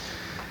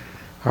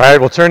All right,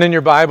 well, turn in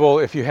your Bible,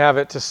 if you have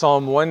it, to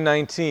Psalm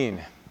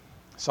 119.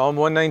 Psalm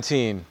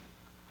 119.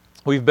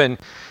 We've been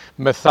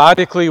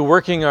methodically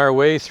working our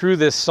way through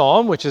this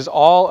psalm, which is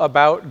all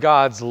about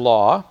God's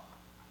law.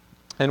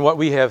 And what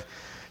we have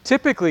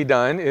typically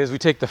done is we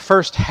take the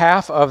first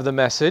half of the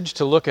message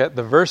to look at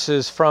the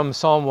verses from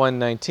Psalm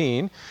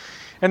 119,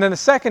 and then the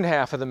second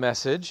half of the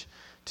message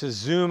to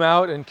zoom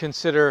out and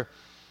consider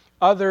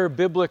other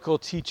biblical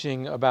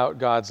teaching about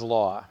God's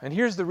law. And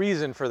here's the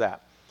reason for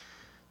that.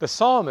 The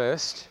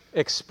psalmist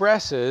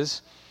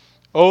expresses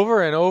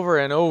over and over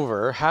and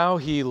over how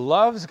he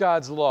loves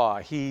God's law.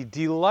 He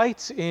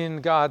delights in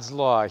God's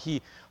law.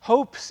 He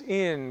hopes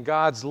in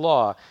God's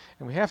law.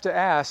 And we have to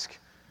ask,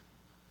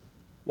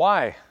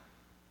 why?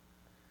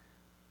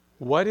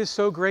 What is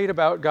so great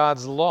about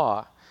God's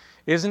law?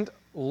 Isn't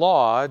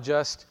law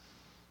just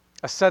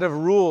a set of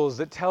rules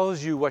that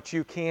tells you what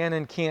you can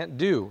and can't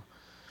do?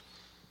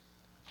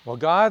 Well,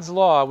 God's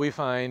law, we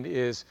find,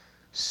 is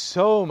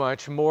so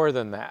much more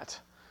than that.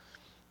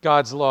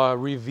 God's law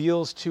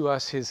reveals to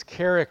us His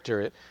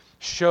character. It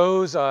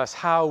shows us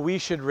how we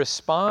should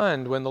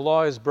respond when the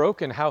law is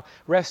broken, how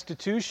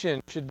restitution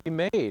should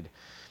be made.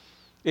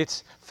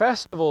 Its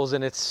festivals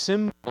and its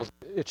symbols,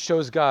 it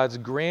shows God's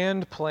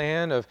grand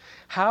plan of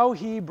how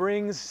He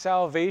brings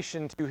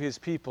salvation to His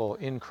people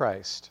in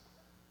Christ.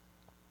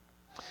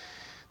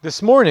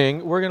 This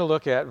morning, we're going to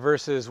look at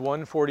verses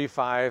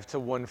 145 to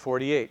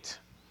 148.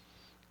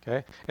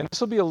 Okay? And this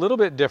will be a little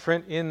bit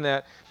different in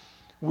that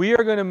we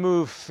are going to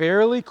move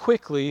fairly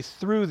quickly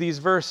through these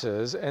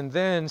verses and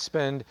then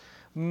spend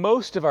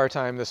most of our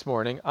time this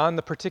morning on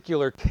the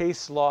particular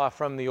case law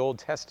from the Old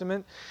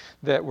Testament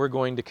that we're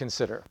going to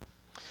consider.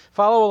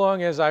 Follow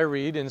along as I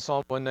read in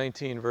Psalm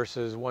 119,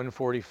 verses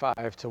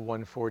 145 to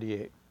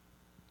 148.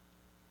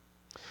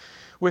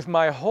 With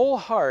my whole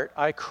heart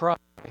I cry,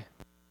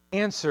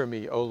 answer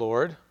me, O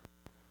Lord.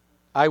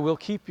 I will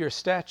keep your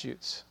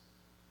statutes.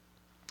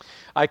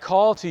 I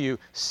call to you,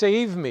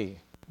 save me,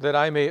 that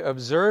I may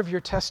observe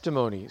your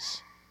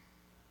testimonies.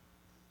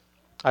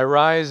 I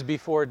rise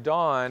before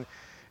dawn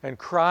and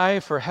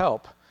cry for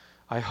help.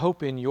 I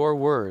hope in your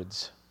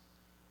words.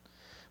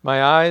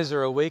 My eyes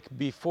are awake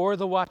before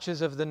the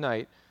watches of the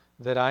night,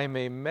 that I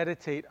may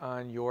meditate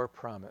on your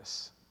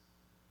promise.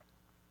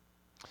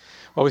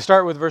 Well, we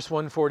start with verse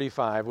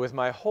 145. With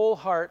my whole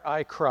heart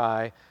I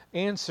cry,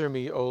 answer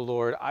me, O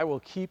Lord, I will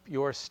keep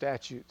your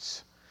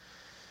statutes.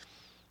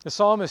 The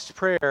psalmist's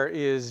prayer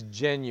is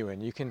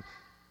genuine. You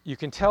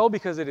can tell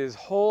because it is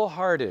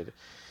wholehearted.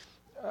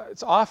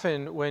 It's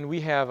often when we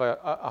have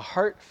a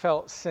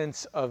heartfelt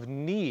sense of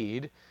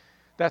need,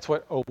 that's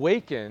what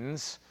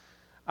awakens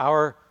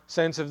our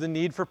sense of the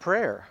need for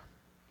prayer.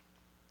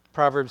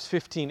 Proverbs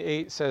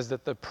 15:8 says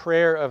that the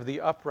prayer of the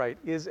upright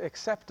is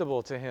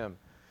acceptable to Him.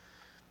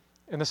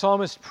 And the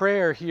psalmist's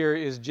prayer here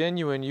is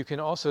genuine, you can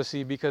also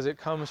see, because it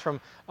comes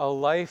from a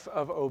life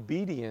of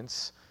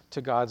obedience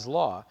to God's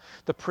law.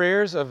 The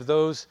prayers of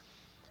those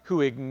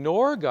who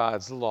ignore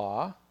God's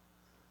law,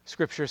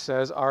 Scripture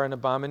says, are an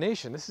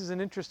abomination. This is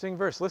an interesting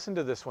verse. Listen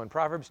to this one.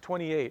 Proverbs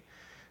 28,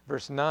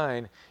 verse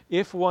 9.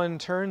 If one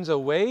turns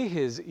away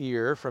his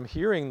ear from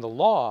hearing the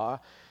law,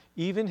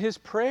 even his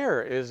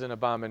prayer is an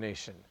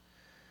abomination.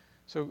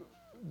 So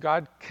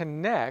God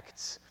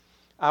connects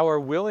our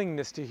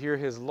willingness to hear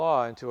His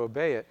law and to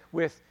obey it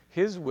with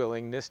His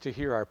willingness to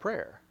hear our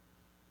prayer.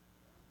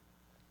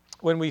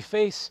 When we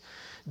face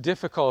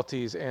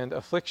difficulties and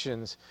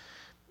afflictions,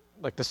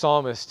 like the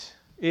psalmist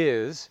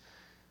is,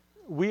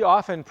 we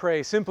often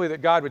pray simply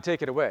that God would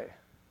take it away.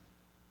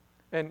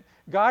 And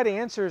God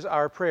answers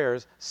our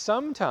prayers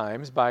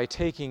sometimes by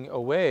taking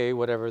away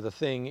whatever the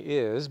thing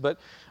is, but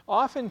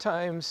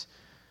oftentimes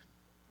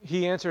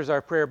He answers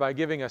our prayer by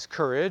giving us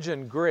courage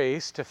and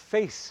grace to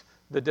face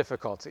the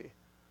difficulty.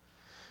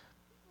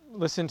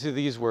 Listen to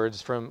these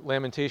words from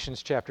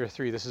Lamentations chapter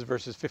 3. This is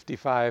verses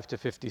 55 to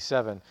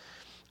 57.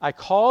 I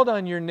called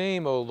on your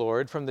name, O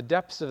Lord, from the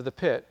depths of the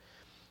pit.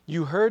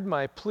 You heard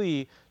my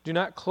plea. Do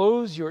not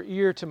close your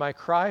ear to my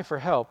cry for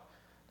help.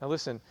 Now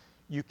listen,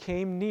 you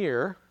came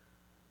near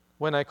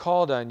when I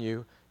called on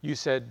you. You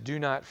said, do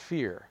not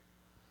fear.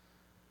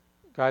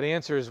 God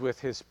answers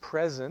with His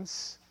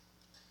presence.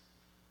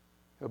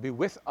 He'll be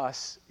with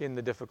us in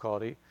the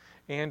difficulty,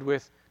 and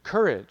with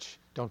courage.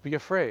 Don't be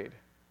afraid.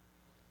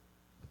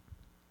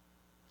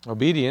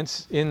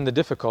 Obedience in the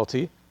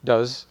difficulty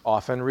does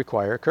often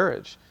require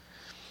courage.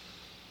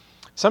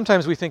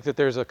 Sometimes we think that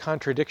there's a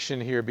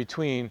contradiction here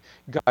between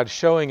God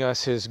showing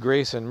us His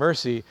grace and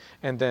mercy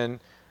and then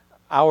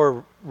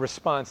our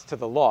response to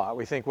the law.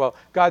 We think, well,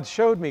 God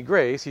showed me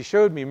grace, He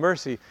showed me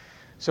mercy,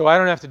 so I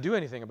don't have to do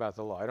anything about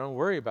the law. I don't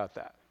worry about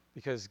that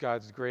because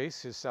God's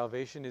grace, His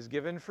salvation is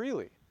given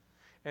freely.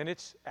 And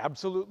it's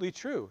absolutely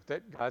true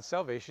that God's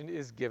salvation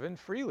is given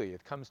freely.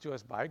 It comes to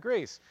us by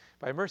grace,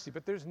 by mercy.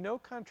 But there's no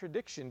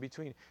contradiction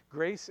between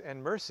grace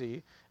and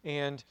mercy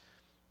and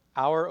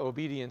our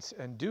obedience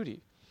and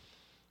duty.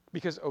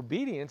 Because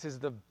obedience is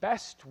the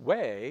best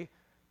way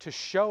to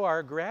show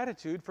our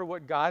gratitude for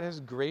what God has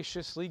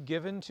graciously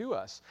given to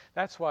us.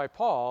 That's why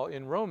Paul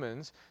in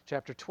Romans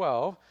chapter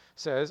 12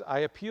 says, I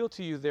appeal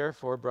to you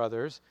therefore,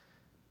 brothers,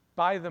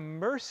 by the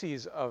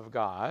mercies of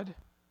God,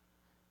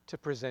 to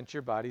present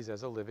your bodies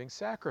as a living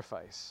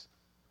sacrifice,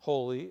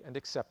 holy and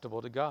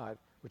acceptable to God,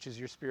 which is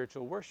your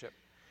spiritual worship.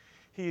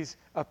 He's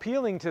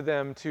appealing to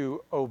them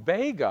to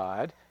obey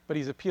God, but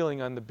he's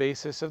appealing on the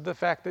basis of the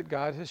fact that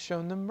God has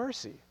shown them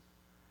mercy.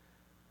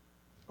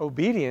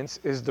 Obedience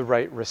is the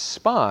right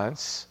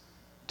response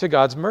to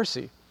God's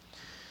mercy.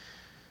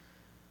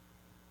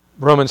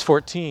 Romans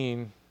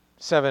 14,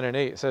 7 and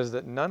 8 says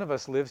that none of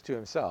us lives to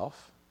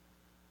himself.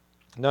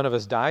 None of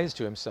us dies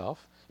to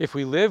himself. If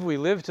we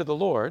live to the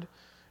Lord.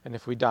 And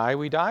if we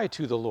die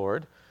to the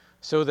Lord.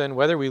 So then,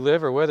 whether we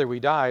live or whether we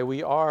die,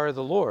 we are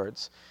the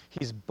Lord's.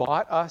 He's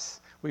bought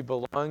us. We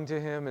belong to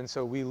him. And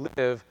so we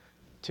live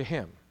to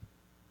him.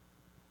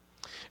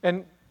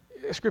 And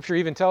Scripture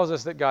even tells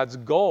us that God's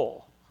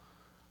goal,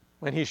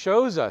 when he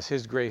shows us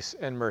his grace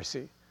and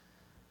mercy,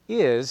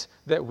 is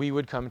that we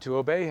would come to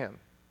obey him.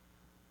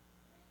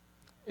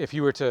 If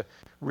you were to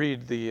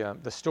read the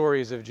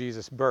stories of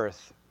Jesus'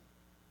 birth,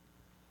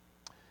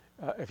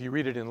 if you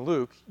read it in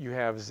Luke, you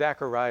have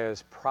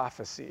Zechariah's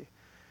prophecy.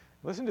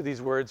 Listen to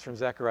these words from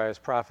Zechariah's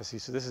prophecy.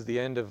 So this is the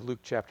end of Luke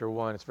chapter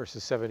 1. It's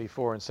verses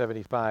 74 and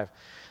 75.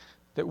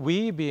 That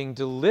we being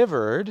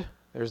delivered,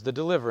 there's the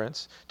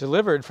deliverance,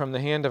 delivered from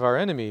the hand of our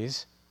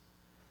enemies,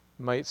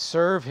 might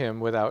serve him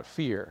without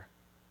fear,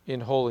 in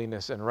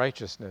holiness and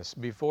righteousness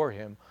before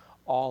him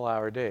all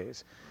our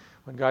days.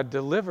 When God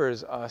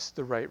delivers us,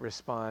 the right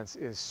response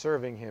is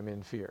serving him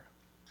in fear.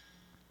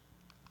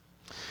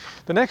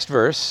 The next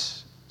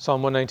verse,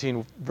 Psalm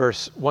 119,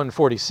 verse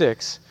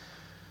 146,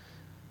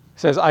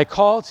 says, I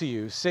call to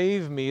you,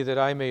 save me that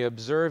I may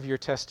observe your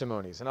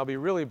testimonies. And I'll be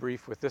really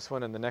brief with this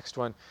one and the next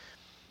one.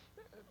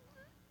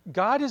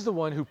 God is the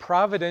one who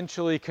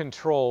providentially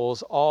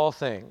controls all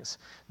things.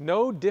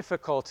 No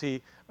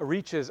difficulty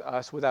reaches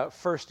us without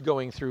first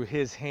going through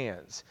his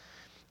hands.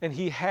 And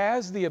he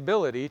has the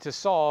ability to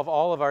solve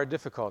all of our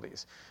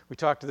difficulties. We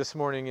talked this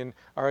morning in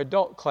our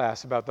adult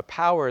class about the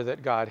power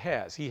that God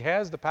has. He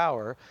has the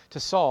power to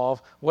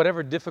solve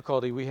whatever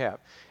difficulty we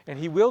have. And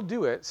he will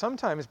do it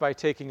sometimes by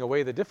taking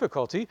away the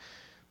difficulty,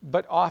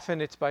 but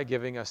often it's by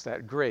giving us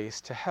that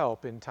grace to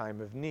help in time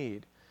of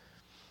need.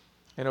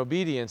 And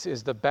obedience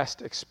is the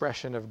best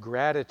expression of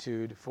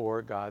gratitude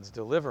for God's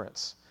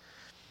deliverance.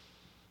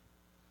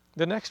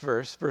 The next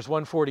verse, verse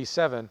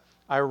 147,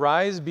 I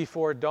rise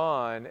before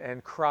dawn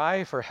and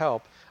cry for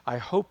help. I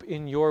hope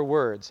in your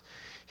words.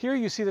 Here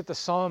you see that the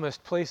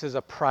psalmist places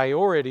a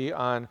priority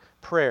on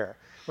prayer.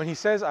 When he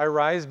says, I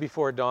rise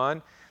before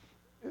dawn,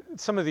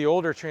 some of the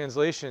older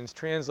translations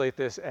translate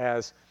this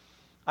as,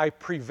 I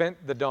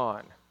prevent the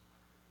dawn.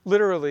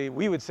 Literally,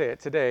 we would say it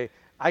today,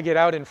 I get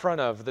out in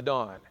front of the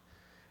dawn.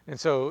 And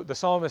so the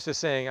psalmist is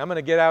saying, I'm going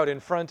to get out in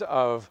front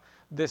of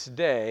this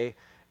day,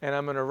 and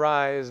I'm going to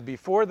rise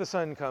before the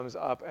sun comes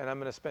up, and I'm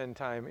going to spend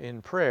time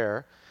in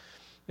prayer.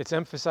 It's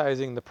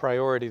emphasizing the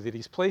priority that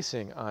he's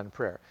placing on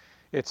prayer.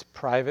 It's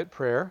private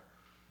prayer.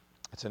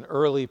 It's an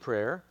early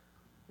prayer.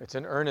 It's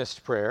an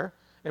earnest prayer.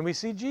 And we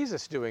see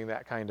Jesus doing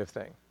that kind of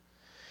thing.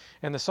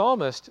 And the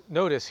psalmist,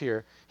 notice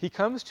here, he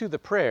comes to the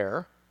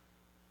prayer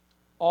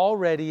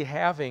already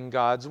having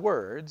God's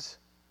words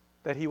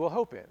that he will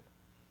hope in.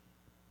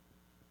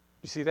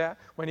 You see that?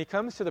 When he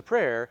comes to the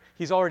prayer,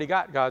 he's already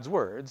got God's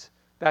words.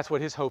 That's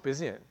what his hope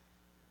is in.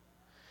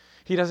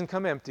 He doesn't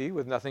come empty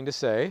with nothing to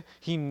say.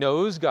 He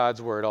knows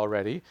God's word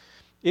already.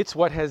 It's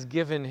what has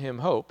given him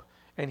hope.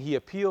 And he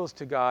appeals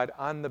to God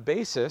on the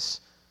basis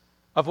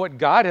of what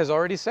God has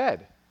already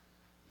said.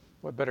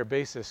 What better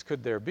basis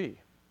could there be?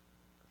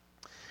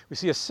 We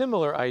see a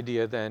similar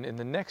idea then in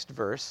the next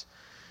verse,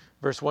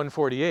 verse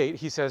 148.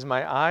 He says,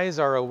 my eyes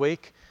are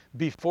awake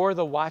before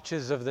the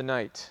watches of the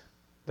night,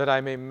 that I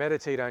may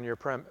meditate on your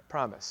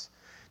promise.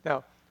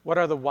 Now, what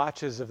are the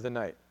watches of the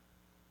night?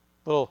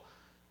 Little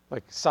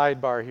like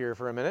sidebar here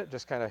for a minute,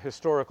 just kind of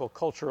historical,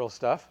 cultural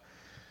stuff.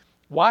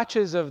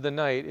 Watches of the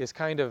night is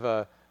kind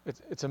of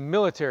it's a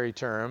military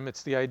term.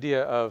 It's the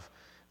idea of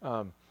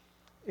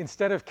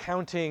instead of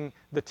counting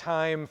the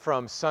time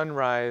from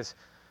sunset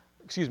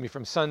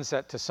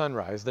to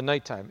sunrise, the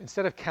nighttime,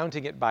 instead of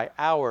counting it by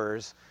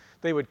hours,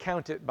 they would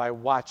count it by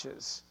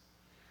watches.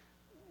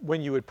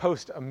 When you would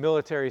post a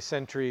military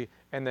sentry,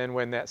 and then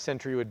when that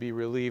sentry would be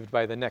relieved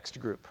by the next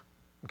group,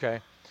 okay?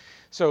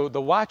 So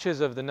the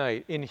watches of the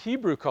night, in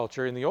Hebrew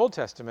culture, in the Old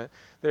Testament,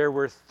 there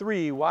were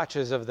 3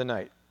 watches of the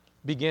night,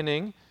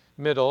 beginning,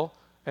 middle,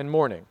 and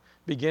morning.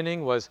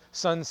 Beginning was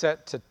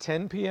sunset to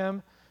 10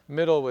 p.m.,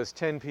 middle was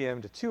 10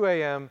 p.m. to 2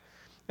 a.m.,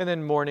 and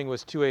then morning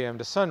was 2 a.m.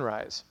 to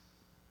sunrise.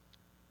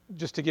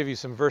 Just to give you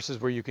some verses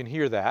where you can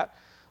hear that,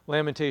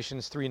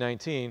 Lamentations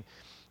 3:19,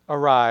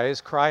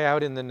 arise, cry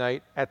out in the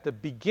night at the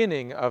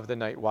beginning of the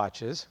night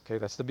watches. Okay,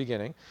 that's the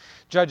beginning.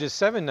 Judges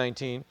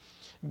 7:19,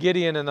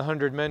 Gideon and the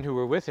 100 men who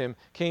were with him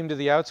came to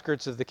the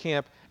outskirts of the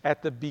camp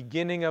at the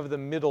beginning of the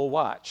middle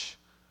watch,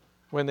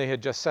 when they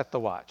had just set the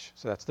watch.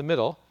 So that's the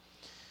middle.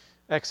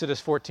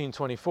 Exodus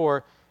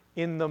 14:24,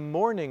 in the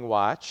morning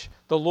watch,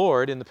 the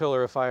Lord in the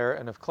pillar of fire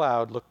and of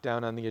cloud looked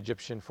down on the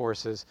Egyptian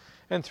forces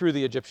and threw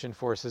the Egyptian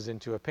forces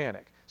into a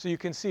panic. So you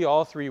can see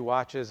all three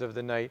watches of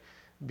the night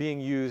being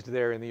used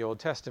there in the Old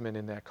Testament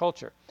in that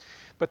culture.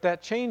 But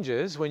that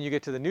changes when you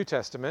get to the New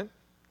Testament.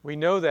 We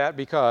know that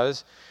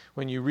because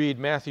when you read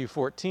Matthew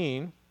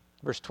 14,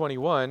 verse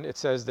 21, it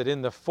says that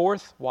in the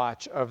fourth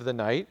watch of the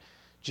night,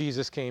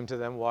 Jesus came to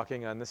them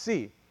walking on the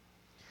sea.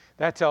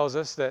 That tells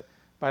us that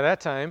by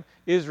that time,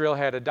 Israel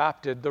had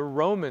adopted the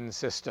Roman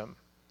system,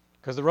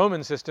 because the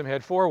Roman system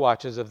had 4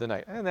 watches of the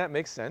night. And that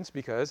makes sense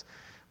because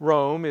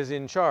Rome is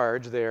in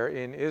charge there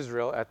in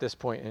Israel at this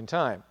point in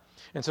time.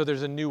 And so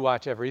there's a new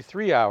watch every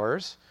 3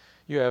 hours.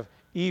 You have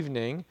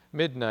evening,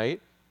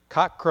 midnight,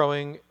 cock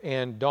crowing,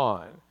 and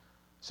dawn.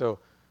 So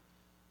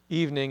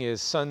evening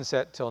is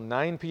sunset till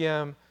 9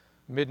 p.m.,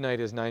 midnight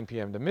is 9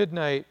 p.m. to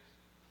midnight,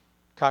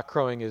 cock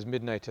crowing is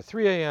midnight to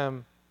 3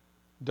 a.m.,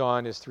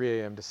 dawn is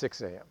 3 a.m. to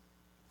 6 a.m.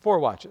 4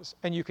 watches.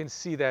 And you can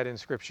see that in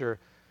Scripture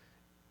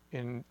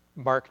in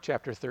Mark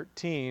chapter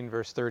 13,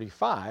 verse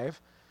 35.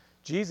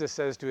 Jesus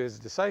says to his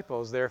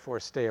disciples,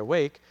 therefore stay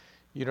awake.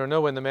 You don't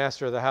know when the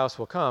master of the house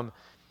will come,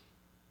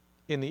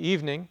 in the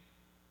evening,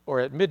 or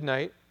at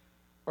midnight,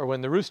 or when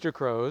the rooster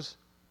crows,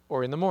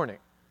 or in the morning.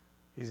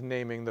 He's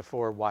naming the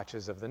 4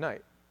 watches of the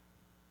night.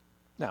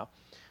 Now,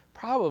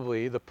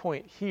 probably the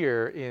point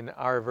here in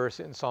our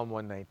verse in Psalm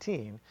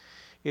 119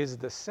 is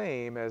the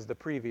same as the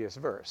previous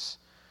verse.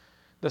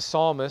 The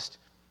psalmist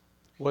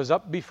was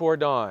up before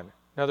dawn.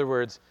 In other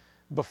words,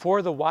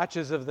 before the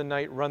watches of the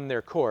night run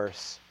their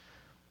course,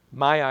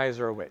 my eyes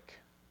are awake.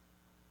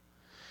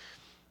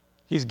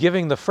 He's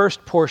giving the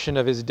first portion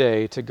of his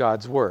day to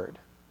God's word.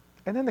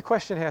 And then the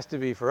question has to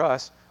be for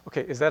us,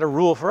 okay, is that a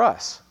rule for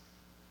us?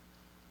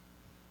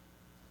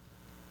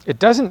 It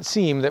doesn't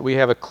seem that we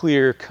have a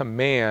clear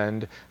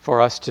command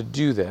for us to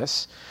do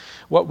this.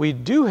 What we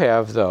do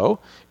have, though,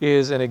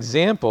 is an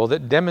example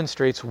that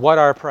demonstrates what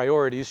our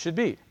priorities should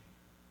be.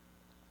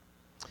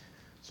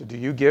 So do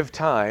you give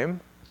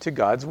time to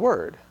God's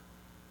word?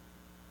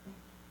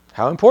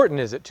 How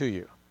important is it to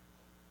you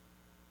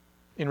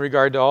in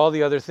regard to all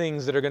the other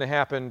things that are going to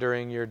happen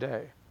during your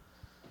day?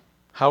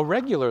 How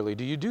regularly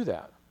do you do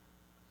that?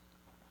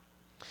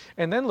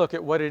 And then look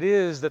at what it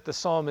is that the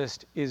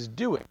psalmist is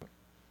doing.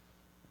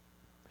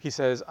 He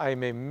says, I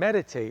may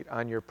meditate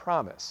on your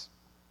promise.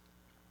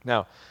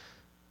 Now,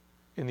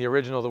 in the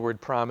original, the word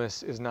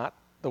promise is not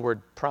the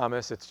word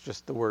promise, it's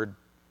just the word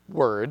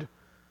word.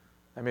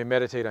 I may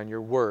meditate on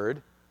your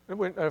word.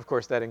 And of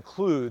course, that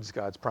includes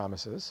God's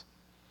promises.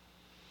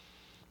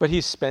 But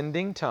he's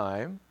spending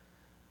time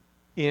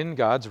in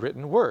God's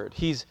written word.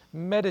 He's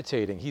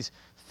meditating. He's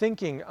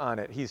thinking on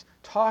it. He's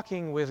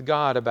talking with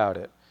God about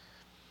it.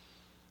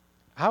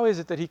 How is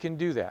it that he can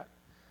do that?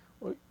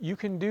 Well, you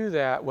can do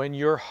that when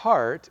your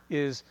heart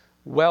is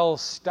well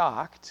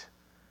stocked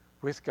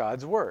with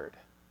God's word.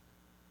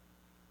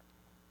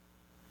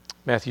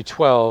 Matthew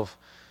 12,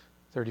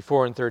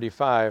 34 and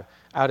 35,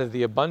 out of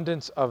the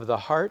abundance of the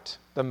heart,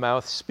 the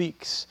mouth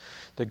speaks.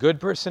 The good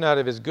person out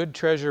of his good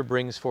treasure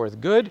brings forth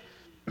good,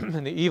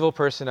 and the evil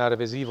person out of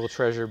his evil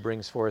treasure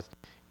brings forth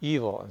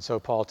evil. And so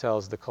Paul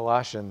tells the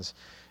Colossians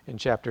in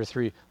chapter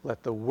 3,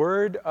 let the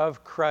word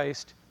of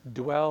Christ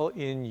dwell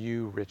in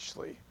you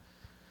richly,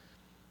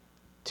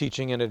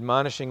 teaching and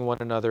admonishing one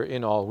another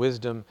in all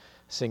wisdom,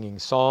 singing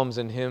psalms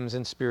and hymns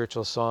and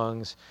spiritual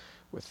songs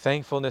with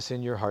thankfulness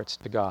in your hearts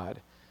to God.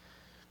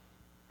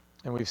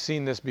 And we've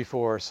seen this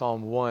before,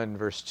 Psalm 1,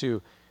 verse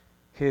 2.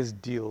 His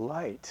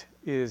delight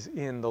is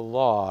in the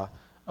law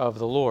of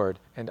the Lord,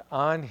 and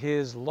on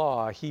his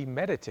law he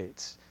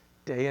meditates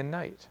day and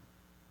night.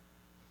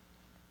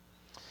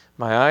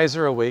 My eyes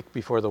are awake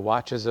before the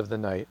watches of the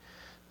night,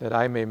 that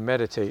I may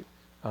meditate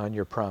on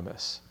your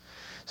promise.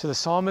 So the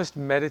psalmist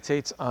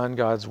meditates on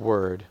God's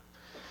word.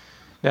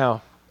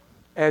 Now,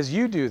 as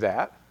you do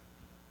that,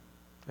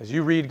 as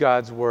you read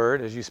God's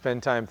word, as you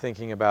spend time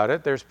thinking about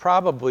it, there's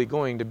probably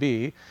going to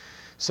be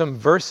some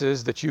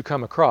verses that you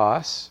come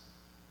across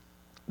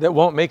that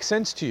won't make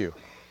sense to you,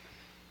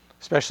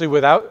 especially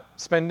without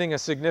spending a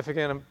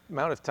significant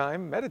amount of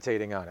time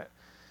meditating on it.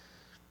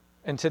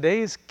 And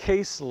today's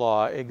case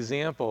law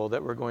example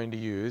that we're going to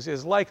use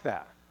is like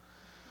that.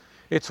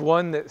 It's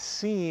one that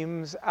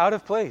seems out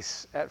of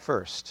place at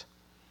first.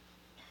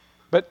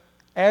 But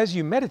as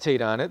you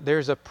meditate on it,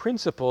 there's a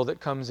principle that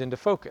comes into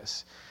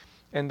focus.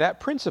 And that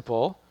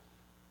principle,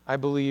 I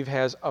believe,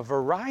 has a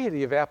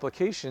variety of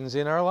applications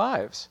in our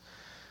lives.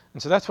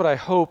 And so that's what I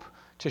hope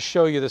to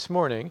show you this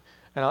morning.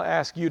 And I'll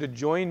ask you to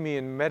join me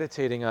in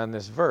meditating on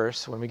this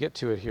verse when we get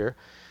to it here,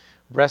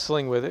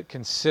 wrestling with it,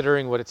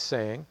 considering what it's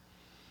saying.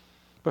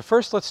 But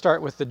first, let's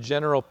start with the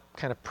general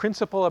kind of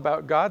principle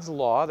about God's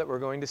law that we're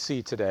going to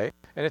see today.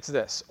 And it's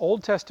this: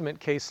 Old Testament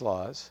case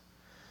laws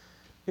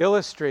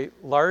illustrate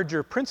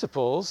larger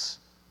principles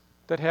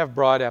that have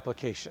broad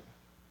application.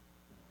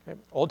 Okay?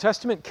 Old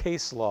Testament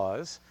case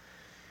laws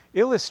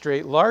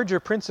illustrate larger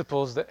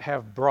principles that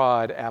have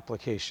broad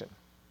application.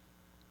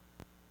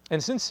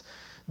 And since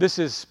this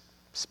is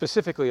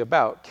specifically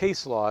about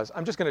case laws,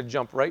 I'm just going to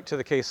jump right to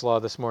the case law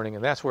this morning,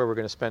 and that's where we're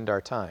going to spend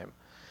our time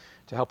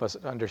to help us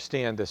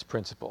understand this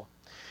principle.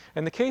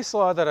 And the case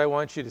law that I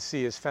want you to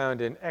see is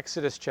found in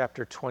Exodus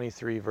chapter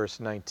 23, verse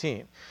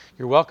 19.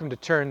 You're welcome to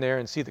turn there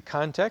and see the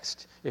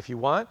context if you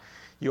want.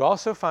 You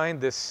also find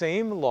this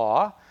same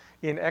law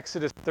in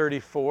Exodus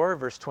 34,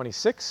 verse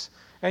 26,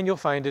 and you'll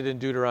find it in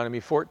Deuteronomy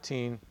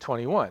 14,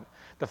 21.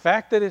 The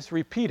fact that it's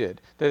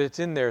repeated, that it's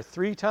in there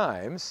 3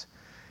 times,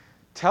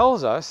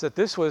 tells us that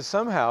this was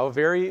somehow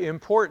very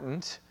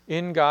important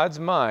in God's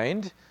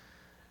mind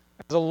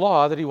as a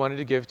law that he wanted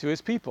to give to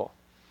his people.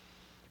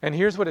 And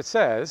here's what it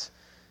says: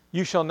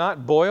 "You shall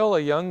not boil a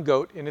young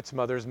goat in its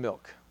mother's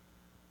milk."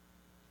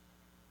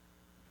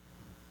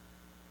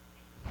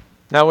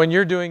 Now, when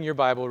you're doing your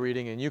Bible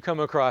reading and you come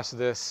across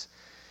this,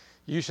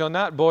 "You shall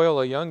not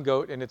boil a young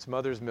goat in its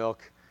mother's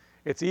milk,"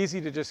 it's easy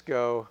to just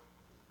go,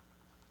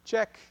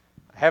 check,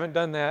 I haven't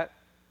done that,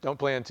 don't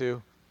plan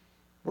to,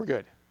 we're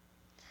good.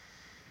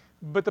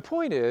 But the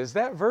point is,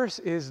 that verse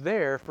is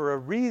there for a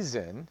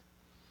reason,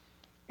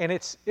 and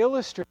it's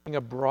illustrating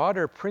a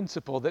broader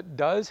principle that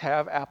does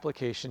have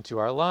application to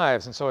our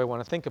lives. And so I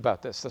want to think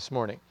about this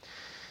morning.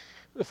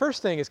 The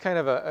first thing is kind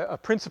of a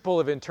principle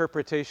of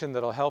interpretation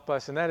that'll help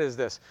us, and that is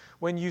this.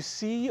 When you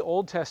see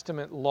Old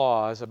Testament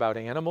laws about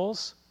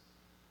animals,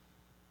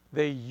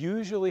 they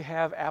usually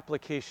have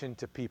application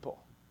to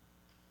people.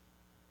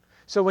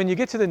 So when you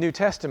get to the New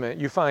Testament,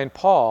 you find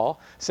Paul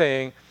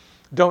saying,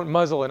 "Don't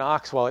muzzle an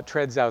ox while it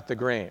treads out the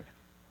grain."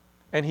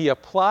 And he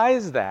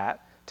applies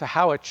that to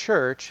how a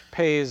church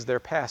pays their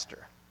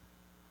pastor.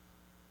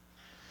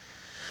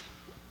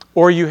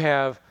 Or you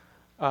have,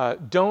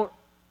 don't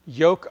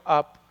yoke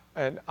up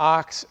an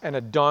ox and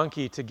a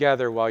donkey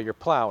together while you're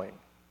plowing.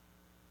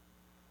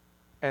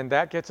 And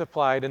that gets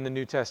applied in the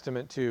New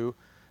Testament to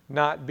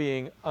not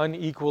being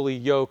unequally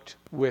yoked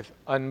with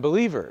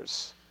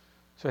unbelievers.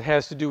 So it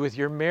has to do with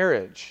your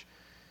marriage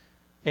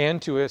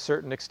and to a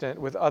certain extent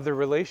with other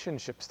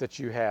relationships that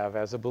you have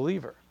as a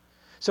believer.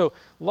 So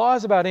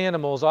laws about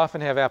animals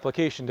often have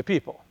application to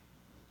people.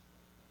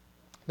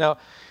 Now,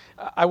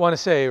 I want to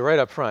say right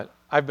up front,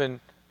 I've been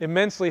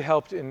immensely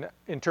helped in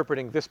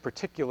interpreting this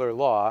particular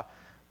law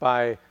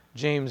by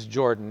James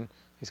Jordan.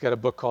 He's got a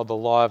book called The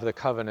Law of the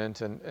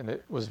Covenant, and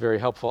it was very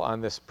helpful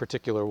on this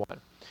particular one.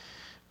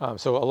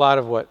 So a lot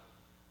of what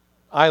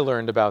I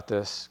learned about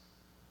this,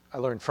 I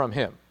learned from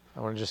him. I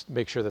want to just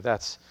make sure that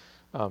that's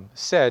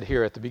said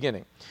here at the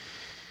beginning.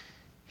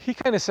 He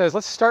kind of says,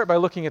 let's start by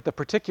looking at the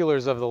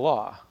particulars of the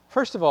law.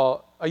 First of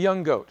all, a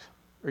young goat,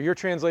 or your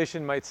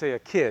translation might say a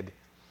kid.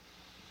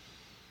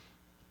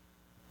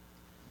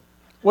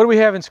 What do we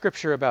have in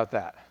Scripture about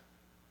that?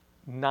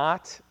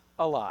 Not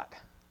a lot.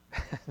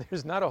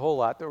 There's not a whole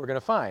lot that we're going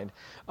to find,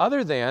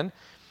 other than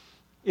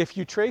if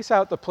you trace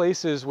out the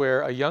places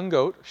where a young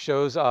goat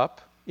shows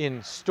up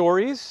in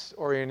stories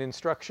or in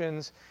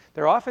instructions,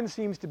 there often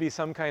seems to be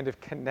some kind of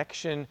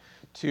connection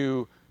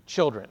to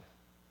children.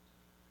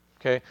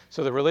 Okay,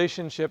 so the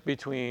relationship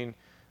between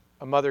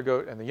a mother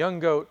goat and the young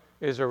goat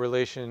is a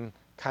relation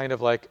kind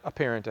of like a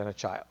parent and a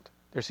child.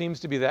 There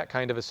seems to be that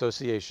kind of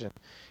association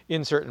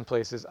in certain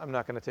places. I'm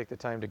not going to take the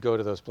time to go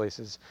to those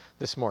places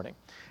this morning.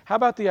 How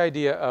about the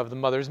idea of the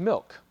mother's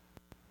milk?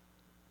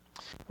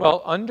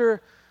 Well,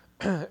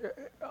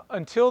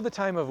 until the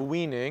time of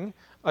weaning,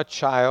 a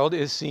child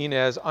is seen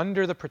as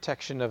under the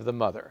protection of the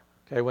mother.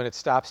 Okay, when it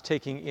stops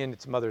taking in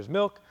its mother's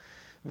milk,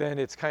 then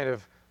it's kind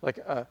of like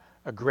a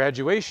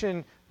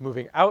graduation,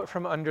 moving out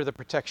from under the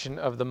protection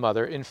of the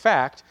mother. In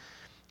fact,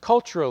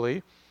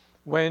 culturally,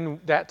 when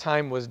that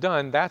time was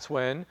done, that's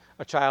when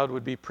a child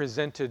would be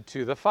presented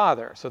to the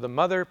father. So the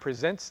mother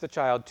presents the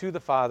child to the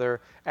father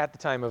at the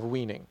time of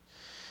weaning.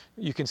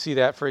 You can see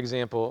that, for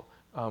example,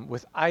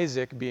 with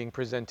Isaac being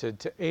presented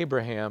to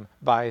Abraham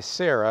by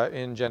Sarah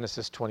in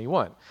Genesis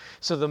 21.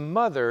 So the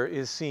mother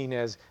is seen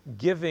as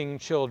giving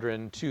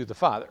children to the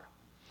father.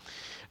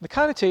 The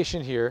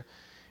connotation here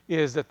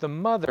is that the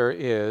mother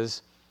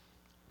is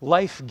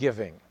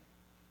life-giving.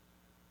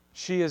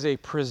 She is a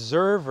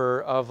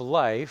preserver of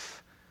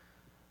life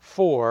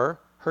for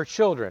her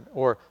children,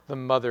 or the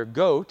mother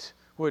goat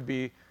would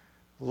be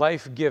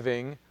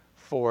life-giving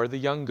for the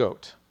young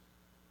goat.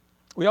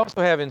 We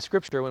also have in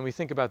Scripture, when we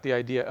think about the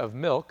idea of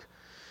milk,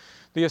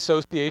 the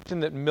association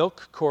that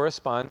milk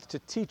corresponds to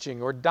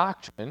teaching or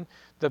doctrine,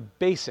 the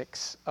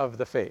basics of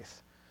the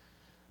faith.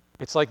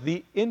 It's like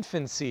the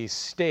infancy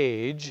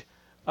stage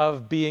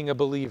of being a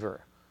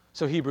believer.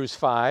 So Hebrews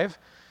 5,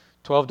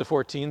 12 to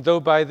 14,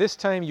 though by this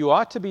time you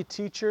ought to be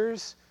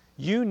teachers,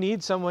 you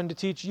need someone to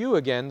teach you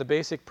again the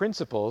basic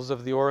principles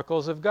of the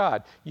oracles of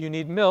God. You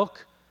need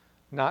milk,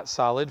 not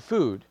solid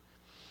food.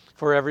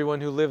 For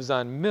everyone who lives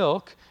on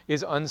milk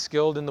is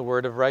unskilled in the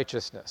word of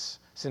righteousness,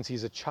 since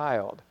he's a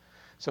child.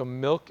 So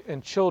milk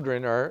and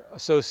children are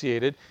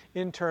associated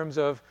in terms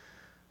of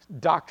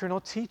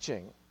doctrinal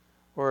teaching,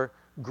 or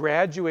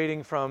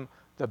graduating from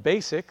the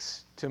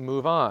basics to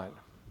move on.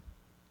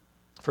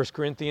 1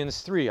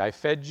 Corinthians 3, I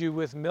fed you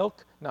with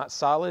milk, not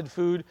solid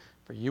food,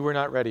 for you were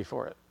not ready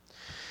for it.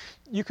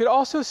 You could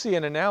also see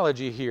an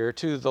analogy here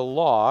to the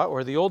law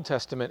or the Old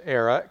Testament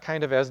era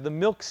kind of as the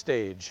milk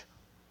stage.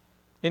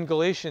 In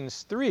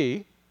Galatians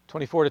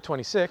 3:24 to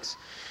 26,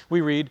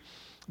 we read,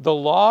 "The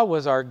law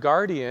was our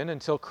guardian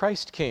until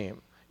Christ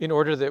came, in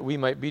order that we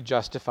might be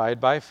justified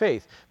by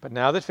faith. But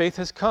now that faith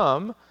has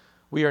come,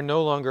 we are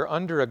no longer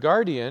under a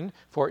guardian,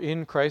 for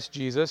in Christ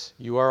Jesus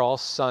you are all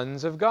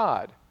sons of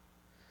God."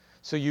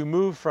 So you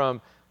move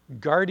from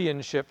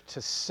guardianship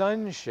to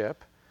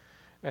sonship,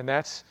 and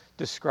that's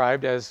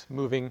described as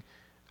moving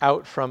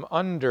out from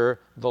under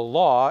the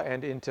law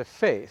and into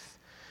faith.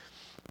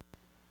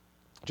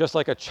 Just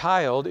like a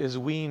child is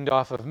weaned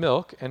off of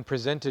milk and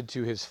presented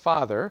to his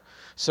father,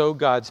 so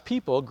God's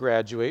people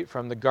graduate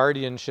from the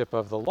guardianship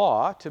of the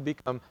law to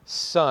become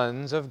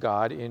sons of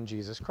God in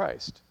Jesus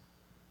Christ.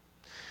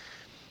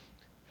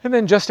 And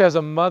then just as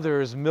a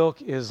mother's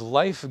milk is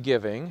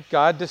life-giving,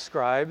 God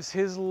describes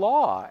his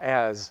law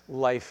as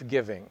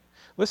life-giving.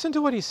 Listen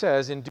to what he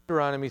says in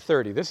Deuteronomy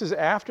 30. This is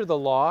after the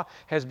law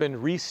has been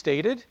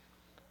restated.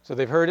 So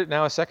they've heard it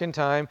now a second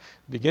time,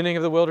 beginning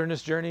of the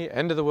wilderness journey,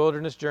 end of the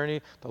wilderness journey.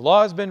 The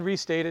law has been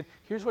restated.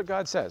 Here's what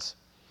God says.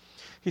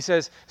 He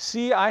says,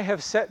 "See, I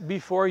have set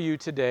before you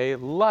today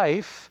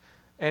life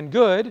and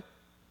good,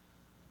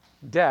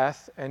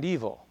 death and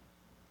evil.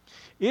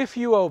 If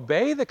you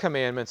obey the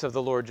commandments of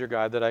the Lord your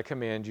God that I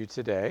command you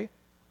today,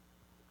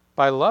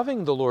 by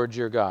loving the Lord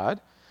your God,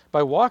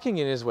 by walking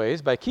in his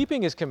ways, by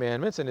keeping his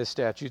commandments and his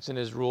statutes and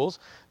his rules,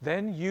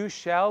 then you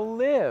shall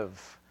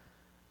live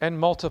and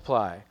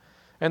multiply.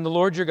 And the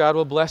Lord your God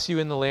will bless you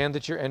in the land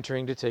that you're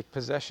entering to take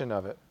possession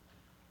of it."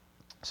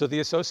 So the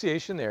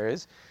association there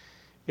is,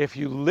 if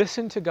you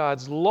listen to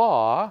God's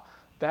law,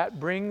 that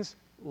brings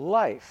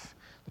life.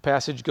 The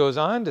passage goes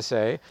on to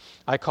say,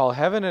 "I call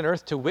heaven and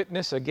earth to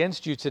witness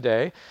against you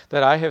today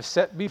that I have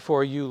set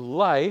before you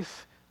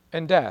life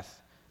and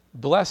death,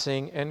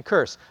 blessing and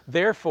curse.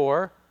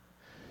 Therefore,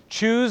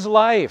 choose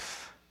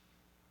life."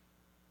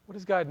 What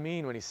does God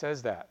mean when he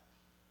says that?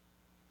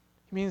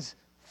 He means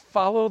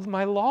follow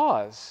my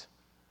laws.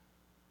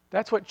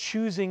 That's what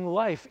choosing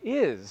life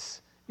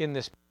is in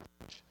this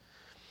passage.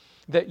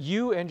 That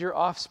you and your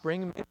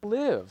offspring may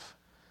live,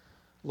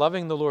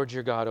 loving the Lord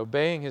your God,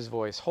 obeying his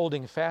voice,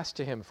 holding fast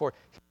to him, for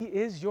he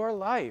is your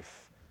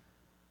life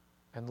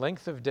and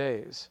length of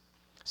days.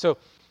 So,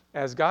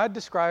 as God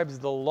describes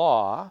the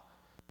law,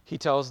 he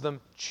tells them,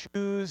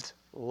 choose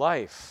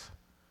life.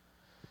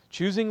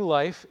 Choosing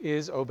life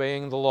is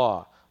obeying the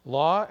law.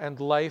 Law and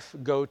life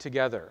go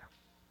together,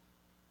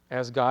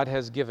 as God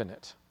has given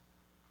it.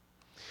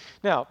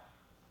 Now,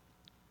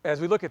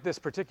 as we look at this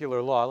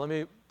particular law, let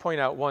me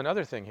point out one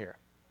other thing here.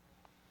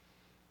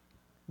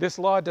 This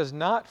law does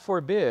not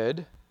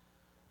forbid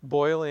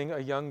boiling a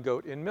young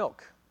goat in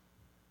milk.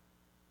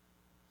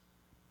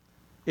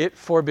 It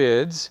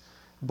forbids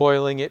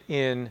boiling it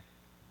in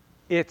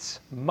its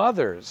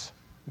mother's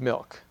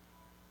milk.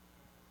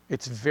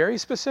 It's very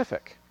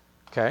specific,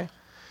 okay?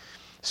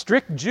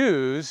 Strict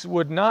Jews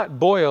would not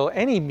boil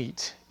any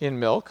meat in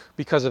milk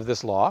because of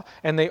this law,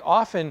 and they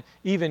often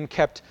even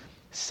kept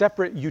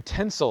separate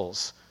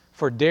utensils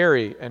for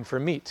dairy and for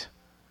meat.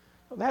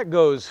 Well, that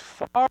goes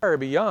far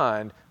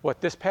beyond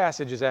what this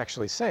passage is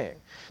actually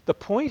saying. The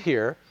point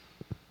here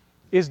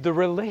is the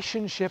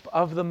relationship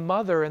of the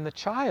mother and the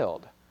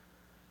child.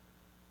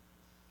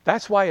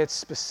 That's why it's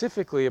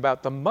specifically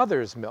about the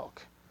mother's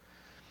milk.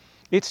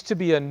 It's to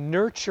be a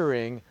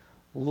nurturing,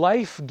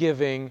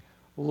 life-giving,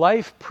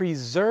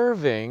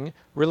 life-preserving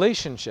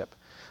relationship.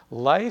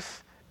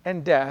 Life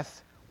and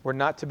death were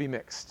not to be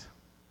mixed.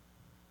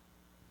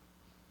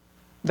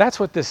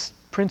 That's what this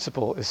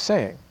principle is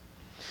saying.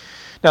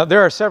 Now, there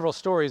are several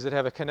stories that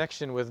have a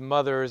connection with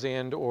mothers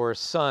and or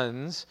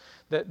sons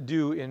that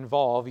do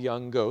involve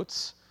young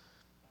goats.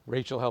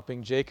 Rachel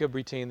helping Jacob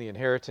retain the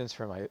inheritance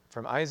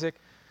from Isaac.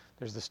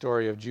 There's the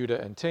story of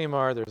Judah and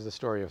Tamar. There's the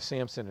story of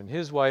Samson and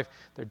his wife.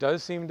 There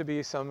does seem to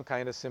be some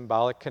kind of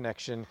symbolic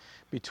connection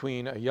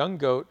between a young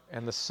goat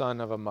and the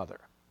son of a mother.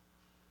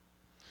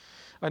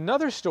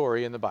 Another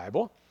story in the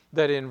Bible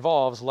that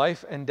involves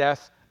life and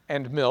death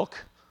and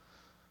milk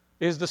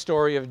is the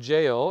story of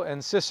Jael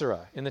and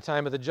Sisera in the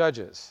time of the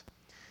Judges.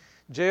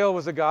 Jael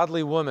was a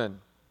godly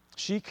woman.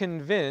 She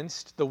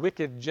convinced the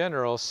wicked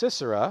general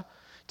Sisera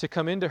to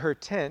come into her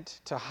tent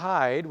to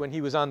hide when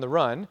he was on the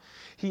run.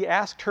 He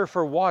asked her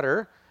for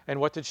water, and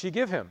what did she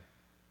give him?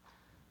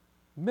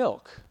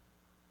 Milk.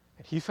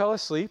 And he fell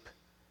asleep,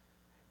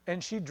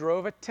 and she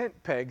drove a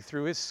tent peg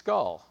through his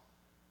skull,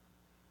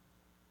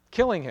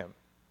 killing him.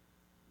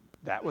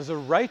 That was a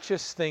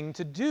righteous thing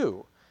to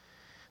do.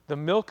 The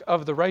milk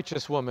of the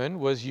righteous woman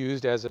was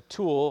used as a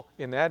tool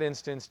in that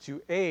instance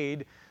to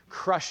aid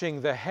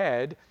crushing the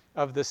head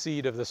of the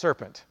seed of the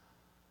serpent.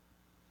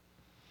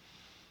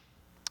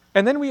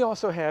 And then we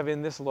also have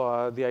in this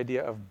law the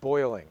idea of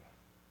boiling.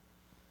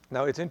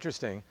 Now it's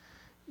interesting.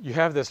 You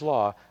have this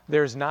law.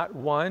 There's not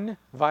one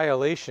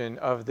violation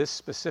of this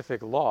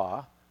specific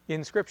law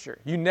in Scripture.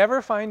 You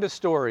never find a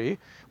story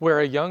where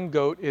a young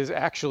goat is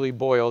actually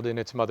boiled in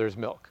its mother's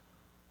milk.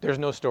 There's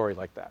no story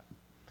like that.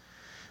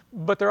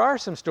 But there are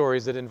some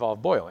stories that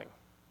involve boiling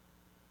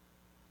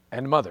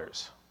and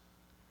mothers.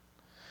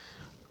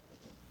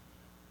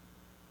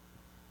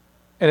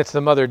 And it's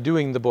the mother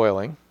doing the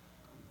boiling,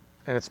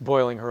 and it's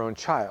boiling her own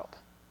child.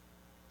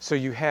 So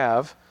you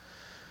have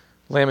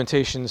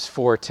Lamentations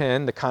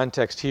 4:10. The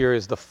context here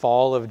is the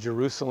fall of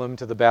Jerusalem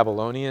to the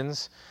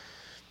Babylonians.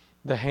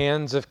 The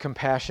hands of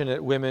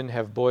compassionate women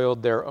have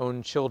boiled their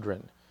own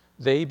children.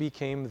 They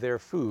became their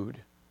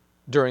food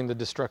during the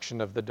destruction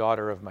of the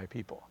daughter of my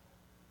people.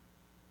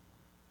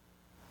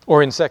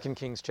 Or in 2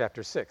 Kings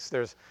chapter 6,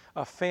 there's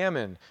a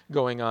famine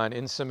going on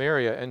in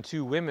Samaria, and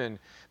two women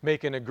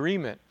make an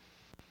agreement.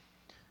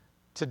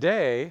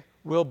 Today,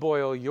 we'll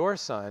boil your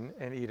son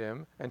and eat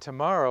him, and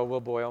tomorrow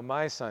we'll boil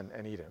my son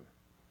and eat him.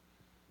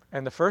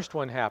 And the first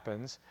one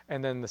happens,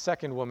 and then the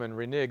second woman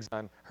reneges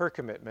on her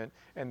commitment,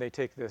 and they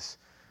take this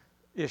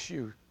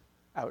issue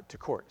out to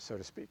court, so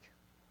to speak.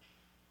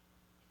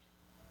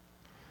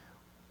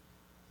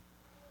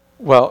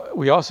 Well,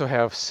 we also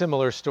have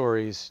similar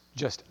stories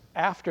just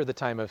after the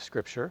time of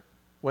Scripture,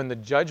 when the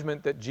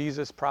judgment that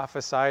Jesus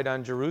prophesied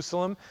on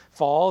Jerusalem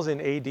falls in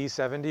AD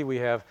 70. We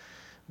have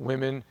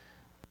women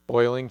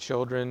boiling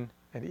children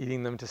and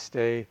eating them to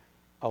stay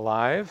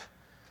alive.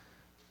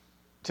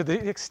 To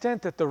the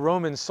extent that the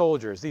Roman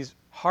soldiers, these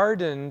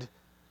hardened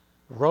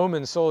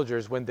Roman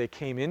soldiers, when they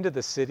came into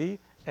the city,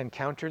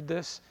 encountered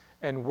this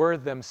and were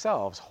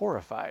themselves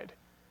horrified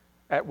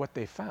at what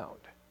they found.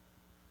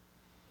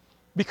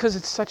 Because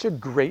it's such a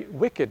great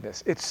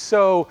wickedness. It's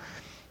so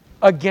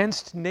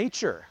against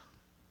nature.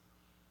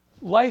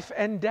 Life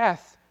and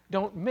death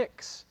don't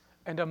mix.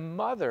 And a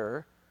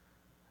mother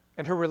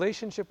and her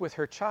relationship with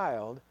her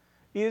child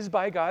is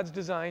by God's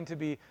design to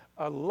be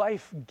a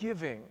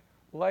life-giving,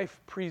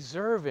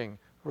 life-preserving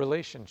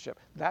relationship.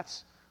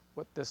 That's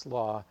what this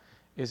law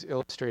is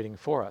illustrating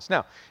for us.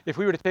 Now, if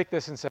we were to take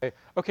this and say,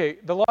 okay,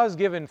 the law is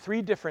given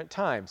 3 different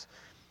times.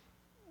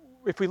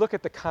 If we look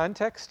at the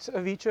context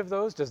of each of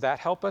those, does that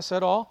help us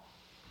at all?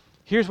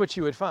 Here's what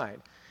you would find.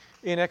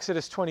 In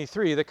Exodus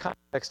 23, the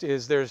context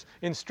is there's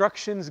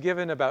instructions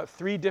given about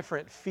 3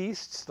 different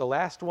feasts. The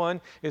last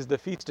one is the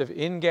Feast of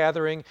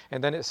Ingathering,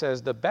 and then it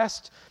says, the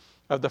best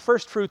of the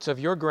first fruits of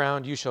your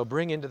ground you shall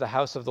bring into the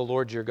house of the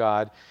Lord your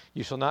God.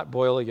 You shall not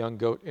boil a young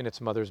goat in its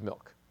mother's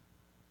milk.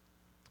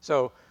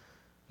 So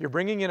you're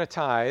bringing in a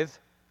tithe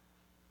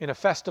in a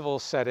festival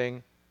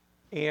setting,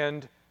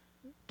 and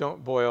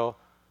don't boil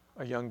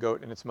a young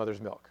goat in its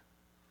mother's milk.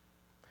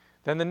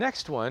 Then the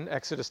next one,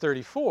 Exodus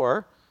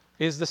 34,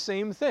 is the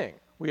same thing.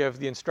 We have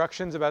the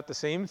instructions about the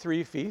same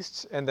 3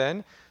 feasts, and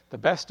then the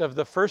best of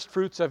the first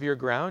fruits of your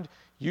ground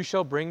you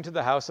shall bring to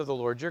the house of the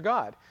Lord your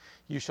God.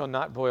 You shall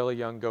not boil a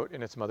young goat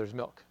in its mother's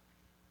milk.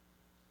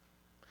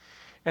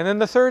 And then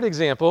the third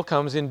example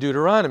comes in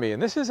Deuteronomy,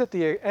 and this is at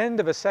the end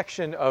of a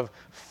section of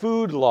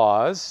food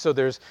laws, so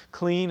there's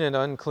clean and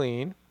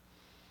unclean.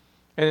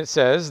 And it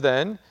says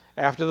then,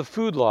 after the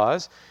food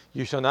laws,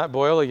 you shall not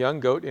boil a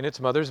young goat in its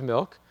mother's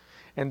milk.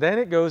 And then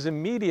it goes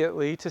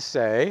immediately to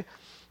say,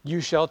 you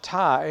shall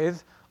tithe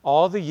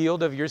all the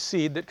yield of your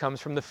seed that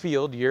comes from the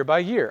field year by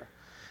year,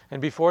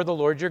 and before the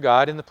Lord your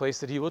God in the place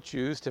that he will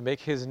choose to make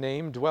his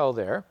name dwell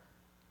there.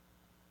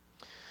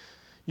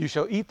 You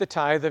shall eat the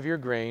tithe of your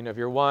grain, of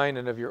your wine,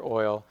 and of your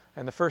oil,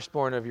 and the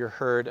firstborn of your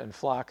herd and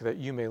flock, that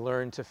you may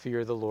learn to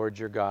fear the Lord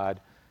your God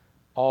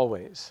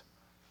always.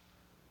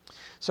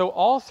 So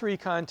all 3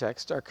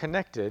 contexts are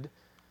connected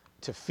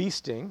to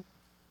feasting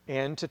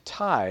and to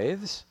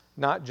tithes,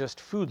 not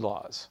just food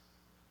laws.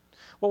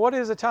 Well, what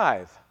is a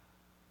tithe?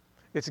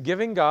 It's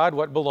giving God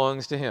what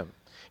belongs to him.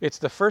 It's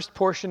the first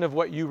portion of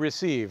what you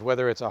receive,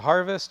 whether it's a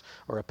harvest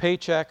or a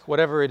paycheck,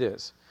 whatever it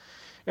is.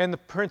 And the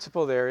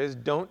principle there is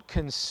don't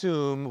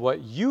consume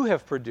what you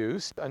have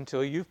produced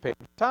until you've paid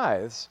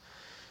tithes.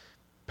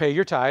 Pay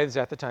your tithes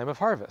at the time of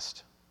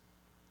harvest.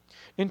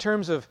 In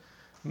terms of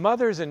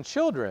mothers and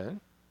children,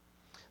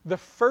 the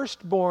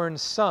firstborn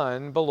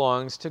son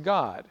belongs to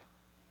God,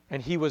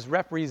 and he was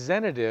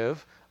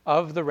representative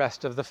of the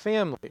rest of the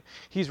family.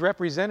 He's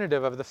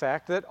representative of the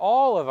fact that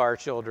all of our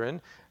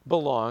children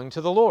belong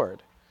to the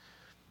Lord.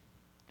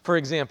 For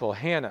example,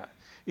 Hannah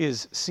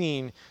is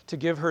seen to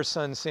give her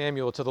son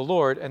Samuel to the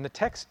Lord, and the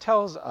text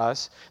tells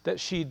us that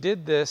she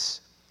did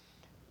this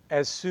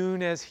as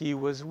soon as he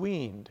was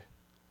weaned.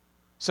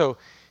 So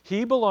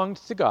he belonged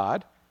to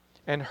God,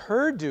 and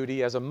her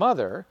duty as a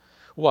mother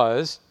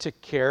was to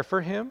care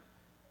for him,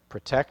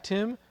 protect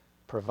him,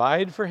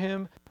 provide for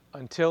him,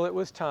 until it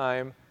was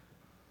time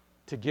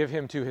to give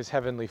him to his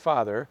heavenly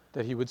Father,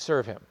 that he would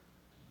serve him.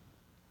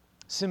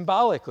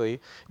 Symbolically,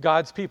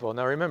 God's people,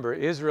 now remember,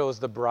 Israel is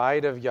the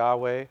bride of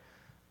Yahweh,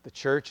 the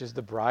church is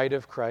the bride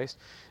of Christ.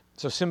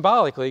 So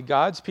symbolically,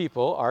 God's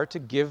people are to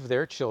give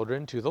their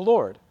children to the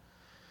Lord.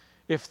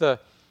 If the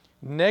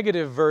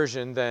negative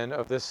version then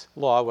of this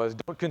law was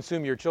don't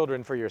consume your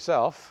children for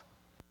yourself,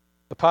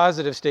 the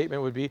positive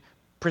statement would be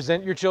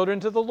present your children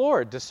to the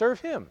Lord to serve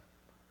him.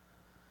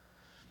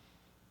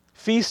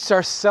 Feasts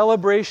are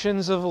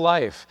celebrations of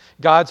life.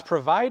 God's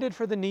provided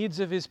for the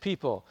needs of his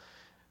people.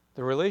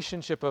 The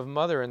relationship of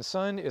mother and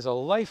son is a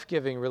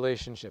life-giving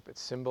relationship.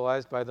 It's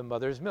symbolized by the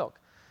mother's milk.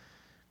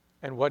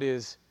 And what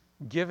is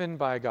given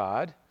by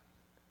God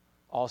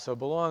also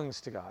belongs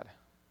to God.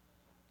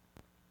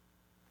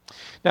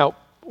 Now,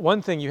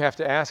 one thing you have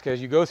to ask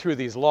as you go through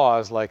these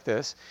laws like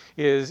this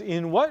is,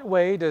 in what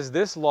way does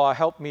this law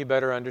help me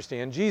better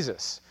understand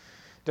Jesus?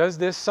 Does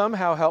this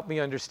somehow help me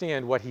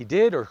understand what he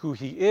did or who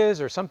he is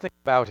or something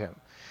about him?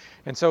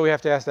 And so we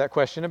have to ask that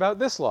question about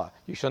this law.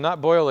 You shall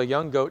not boil a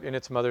young goat in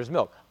its mother's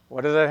milk.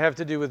 What does that have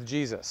to do with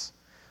Jesus?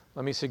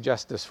 Let me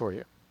suggest this for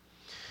you.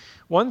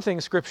 One thing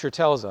Scripture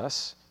tells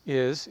us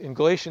is, in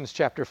Galatians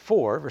chapter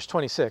 4, verse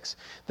 26,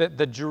 that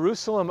the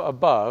Jerusalem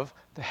above,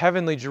 the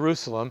heavenly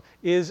Jerusalem,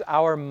 is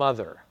our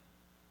mother.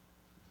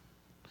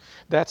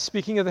 That's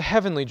speaking of the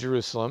heavenly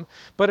Jerusalem,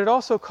 but it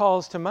also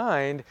calls to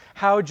mind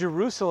how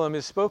Jerusalem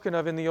is spoken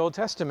of in the Old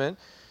Testament.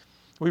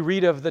 We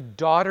read of the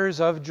daughters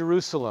of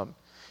Jerusalem.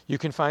 You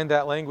can find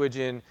that language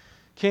in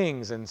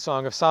Kings and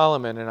Song of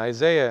Solomon and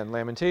Isaiah and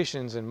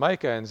Lamentations and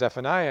Micah and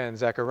Zephaniah and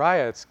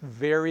Zechariah. It's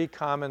very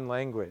common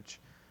language,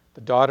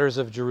 the daughters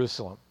of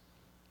Jerusalem.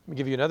 Let me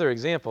give you another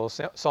example.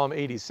 Psalm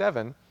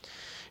 87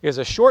 is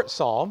a short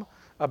psalm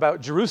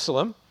about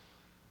Jerusalem.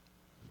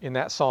 In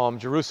that psalm,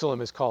 Jerusalem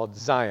is called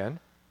Zion.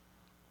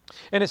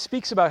 And it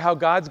speaks about how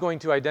God's going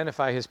to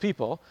identify his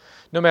people,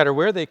 no matter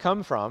where they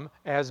come from,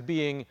 as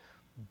being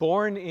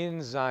born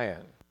in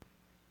Zion.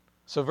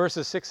 So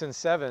verses 6 and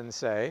 7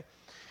 say,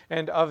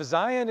 "And of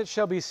Zion it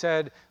shall be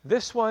said,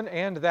 this one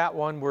and that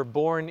one were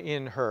born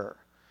in her.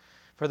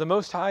 For the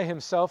Most High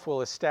himself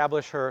will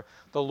establish her.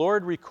 The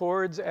Lord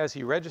records as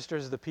he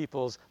registers the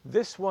peoples,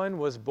 this one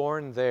was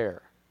born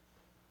there."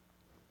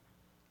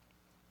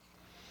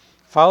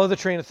 Follow the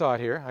train of thought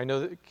here. I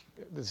know that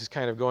this is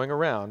kind of going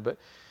around, but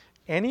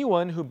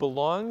anyone who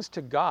belongs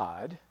to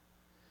God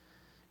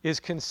is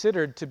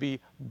considered to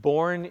be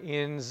born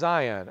in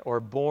Zion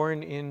or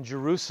born in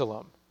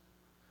Jerusalem.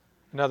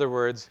 In other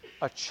words,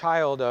 a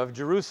child of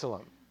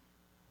Jerusalem.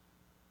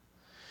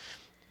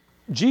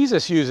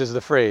 Jesus uses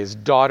the phrase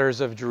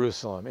daughters of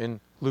Jerusalem in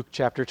Luke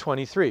chapter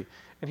 23.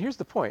 And here's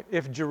the point.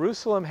 If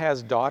Jerusalem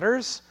has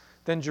daughters,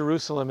 then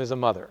Jerusalem is a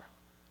mother.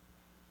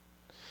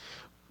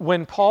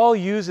 When Paul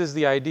uses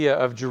the idea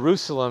of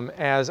Jerusalem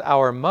as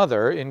our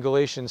mother in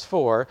Galatians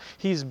 4,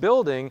 he's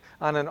building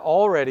on an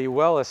already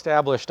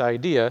well-established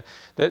idea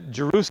that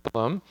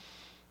Jerusalem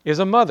is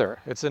a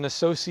mother. It's an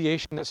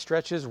association that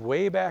stretches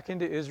way back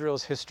into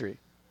Israel's history.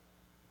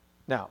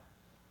 Now,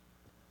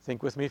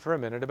 think with me for a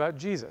minute about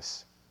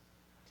Jesus.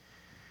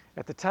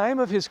 At the time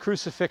of his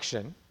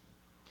crucifixion,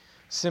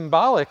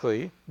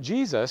 symbolically,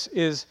 Jesus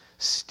is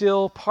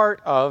still part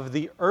of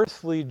the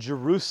earthly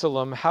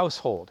Jerusalem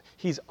household.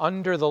 He's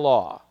under the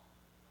law.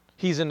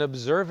 He's an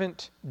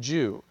observant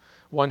Jew,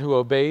 one who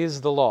obeys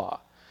the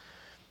law.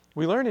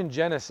 We learn in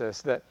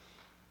Genesis that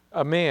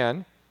a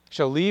man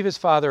shall leave his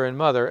father and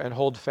mother and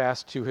hold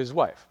fast to his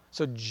wife.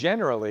 So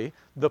generally,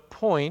 the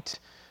point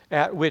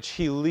at which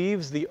he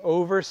leaves the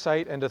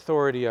oversight and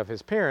authority of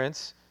his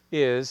parents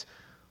is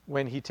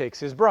when he takes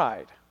his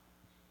bride.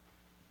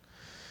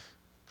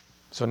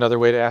 So another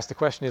way to ask the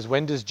question is,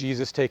 when does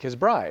Jesus take his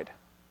bride?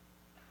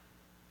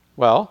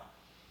 Well,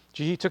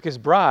 he took his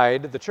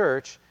bride, the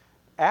church,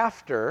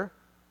 after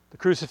the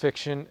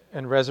crucifixion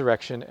and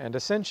resurrection and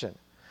ascension.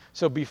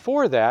 So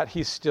before that,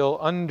 he's still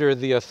under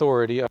the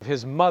authority of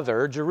his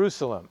mother,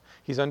 Jerusalem.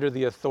 He's under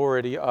the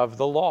authority of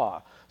the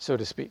law, so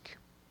to speak.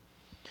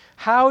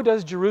 How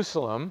does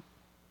Jerusalem,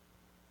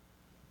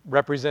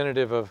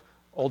 representative of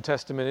Old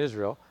Testament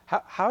Israel,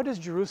 how does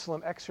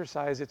Jerusalem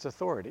exercise its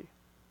authority?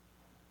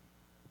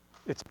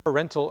 Its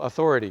parental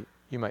authority,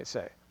 you might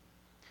say.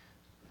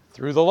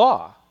 Through the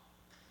law.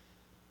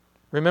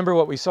 Remember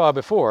what we saw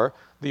before.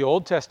 The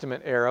Old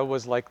Testament era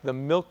was like the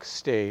milk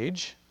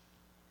stage.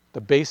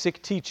 The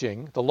basic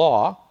teaching, the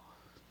law,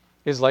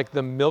 is like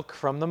the milk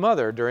from the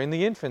mother during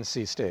the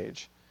infancy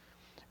stage.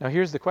 Now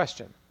here's the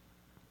question.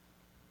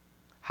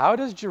 How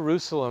does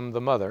Jerusalem,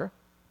 the mother,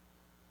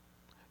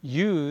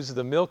 use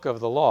the milk of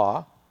the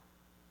law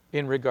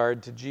in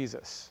regard to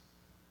Jesus?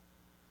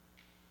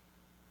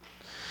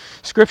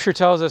 Scripture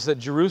tells us that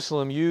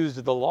Jerusalem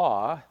used the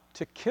law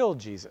to kill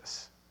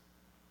Jesus.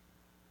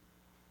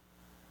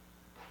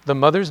 The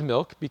mother's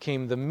milk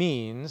became the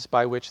means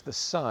by which the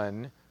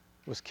son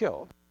was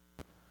killed.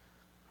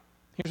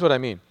 Here's what I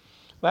mean.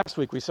 Last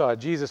week we saw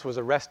Jesus was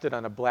arrested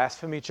on a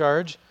blasphemy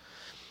charge,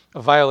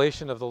 a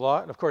violation of the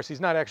law. And of course,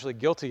 he's not actually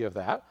guilty of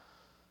that.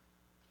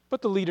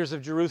 But the leaders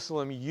of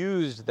Jerusalem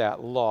used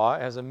that law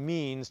as a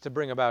means to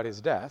bring about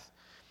his death.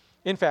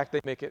 In fact, they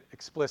make it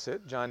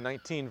explicit. John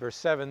 19, verse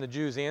 7, the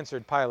Jews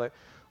answered Pilate,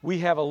 "We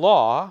have a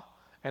law,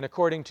 and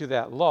according to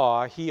that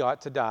law, he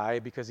ought to die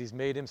because he's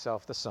made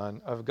himself the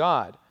Son of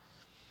God."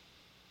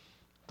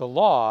 The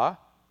law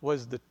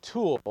was the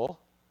tool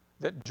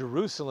that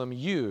Jerusalem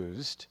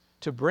used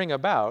to bring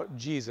about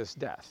Jesus'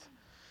 death.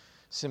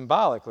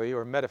 Symbolically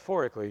or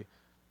metaphorically,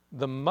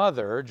 the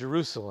mother,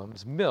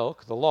 Jerusalem's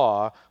milk, the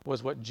law,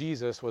 was what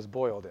Jesus was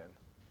boiled in.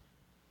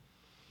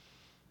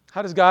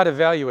 How does God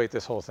evaluate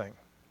this whole thing?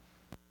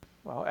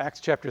 Well, Acts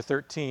chapter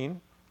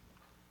 13.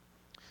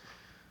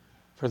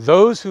 For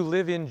those who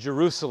live in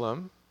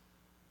Jerusalem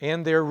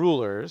and their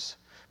rulers,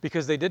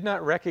 because they did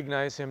not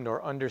recognize him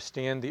nor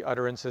understand the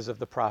utterances of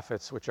the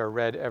prophets, which are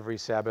read every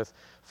Sabbath,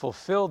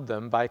 fulfilled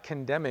them by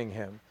condemning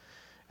him.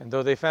 And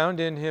though they found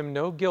in him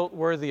no guilt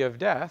worthy of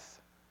death,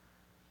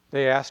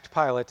 they asked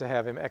Pilate to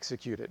have him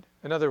executed.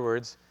 In other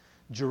words,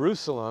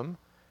 Jerusalem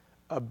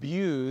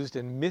abused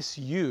and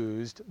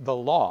misused the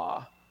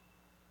law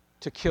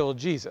to kill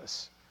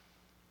Jesus.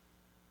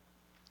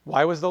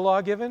 Why was the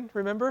law given,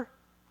 remember?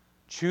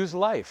 Choose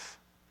life.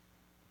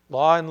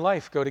 Law and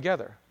life go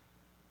together.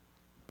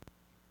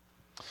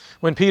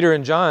 When Peter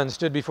and John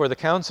stood before the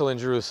council in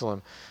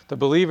Jerusalem, the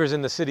believers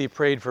in the city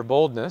prayed for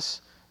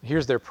boldness.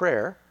 Here's their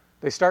prayer.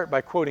 They start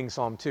by quoting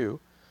Psalm 2.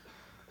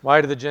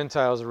 Why do the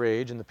Gentiles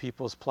rage and the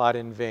peoples plot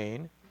in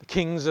vain? The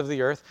kings of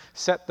the earth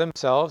set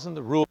themselves, and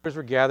the rulers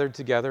were gathered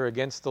together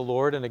against the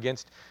Lord and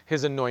against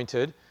his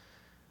anointed.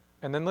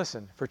 And then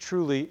listen, for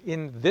truly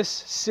in this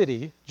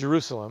city,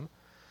 Jerusalem,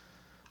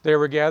 they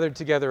were gathered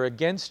together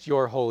against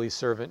your holy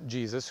servant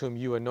Jesus, whom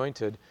you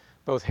anointed,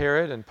 both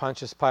Herod and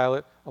Pontius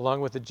Pilate,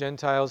 along with the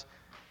Gentiles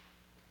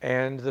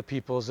and the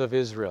peoples of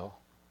Israel,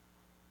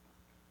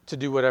 to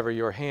do whatever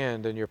your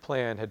hand and your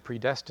plan had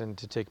predestined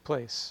to take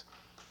place.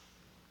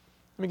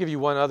 Let me give you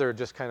one other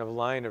just kind of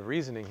line of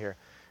reasoning here.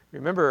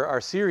 Remember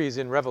our series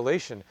in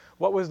Revelation.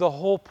 What was the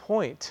whole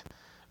point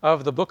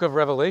of the book of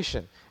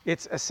Revelation?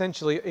 It's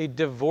essentially a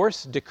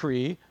divorce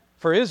decree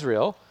for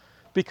Israel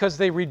because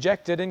they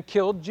rejected and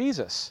killed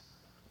Jesus.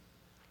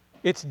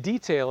 It's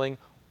detailing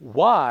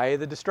why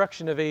the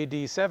destruction of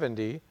AD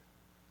 70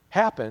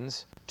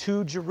 happens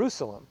to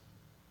Jerusalem.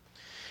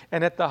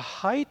 And at the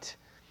height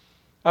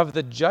of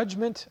the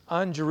judgment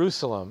on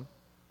Jerusalem,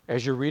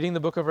 as you're reading the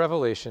book of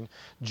Revelation,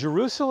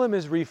 Jerusalem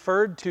is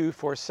referred to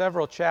for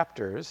several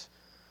chapters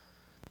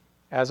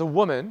as a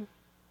woman,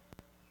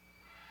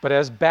 but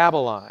as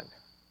Babylon.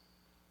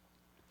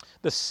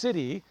 The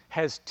city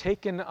has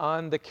taken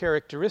on the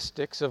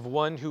characteristics of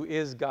one who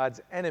is God's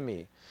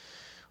enemy,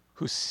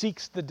 who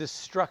seeks the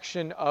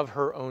destruction of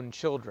her own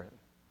children.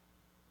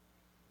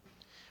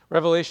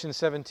 Revelation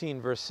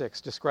 17, verse 6,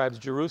 describes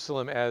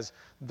Jerusalem as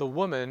the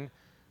woman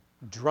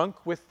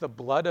drunk with the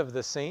blood of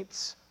the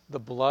saints, the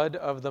blood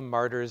of the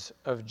martyrs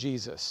of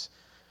Jesus.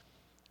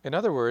 In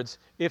other words,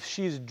 if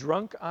she's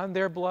drunk on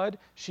their blood,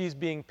 she's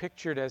being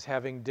pictured as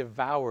having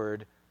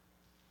devoured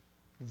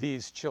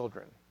these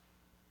children.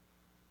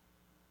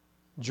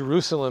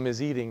 Jerusalem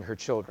is eating her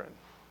children.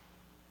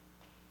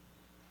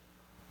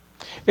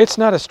 It's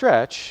not a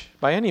stretch,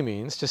 by any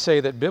means, to say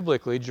that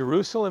biblically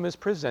Jerusalem is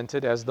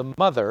presented as the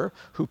mother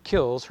who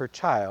kills her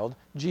child,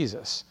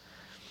 Jesus.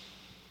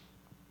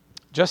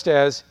 Just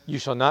as you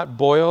shall not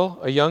boil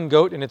a young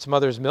goat in its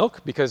mother's milk,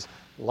 because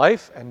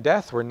life and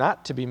death were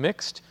not to be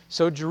mixed,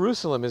 so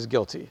Jerusalem is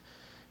guilty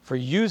for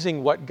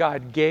using what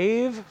God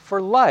gave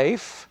for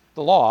life,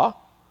 the law.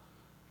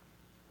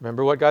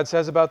 Remember what God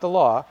says about the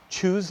law.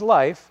 Choose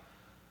life.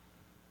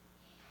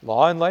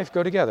 Law and life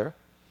go together.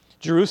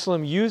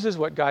 Jerusalem uses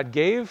what God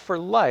gave for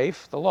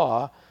life, the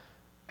law,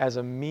 as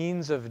a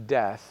means of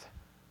death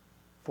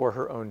for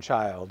her own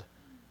child,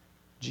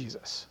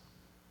 Jesus.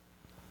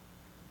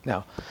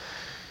 Now,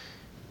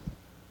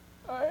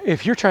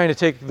 if you're trying to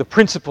take the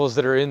principles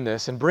that are in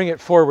this and bring it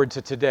forward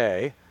to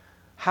today,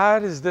 how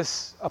does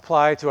this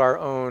apply to our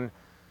own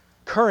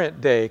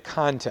current day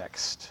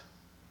context?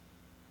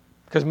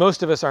 Because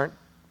most of us aren't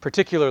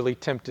particularly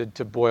tempted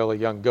to boil a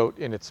young goat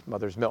in its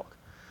mother's milk.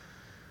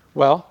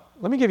 Well,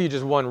 let me give you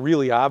just one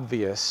really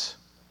obvious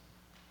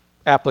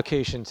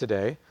application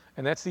today,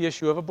 and that's the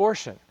issue of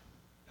abortion.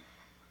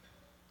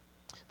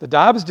 The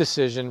Dobbs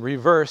decision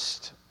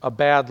reversed a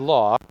bad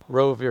law,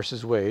 Roe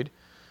versus Wade.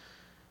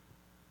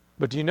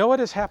 But do you know what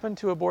has happened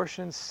to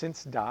abortion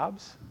since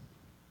Dobbs?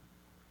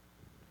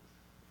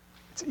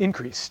 It's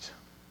increased.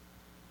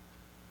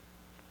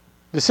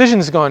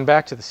 Decisions gone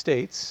back to the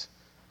states.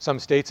 Some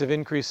states have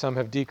increased, some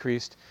have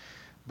decreased.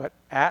 But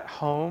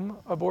at-home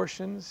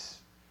abortions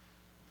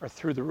are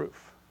through the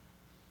roof.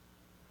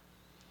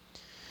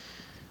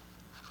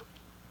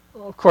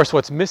 Of course,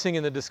 what's missing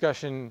in the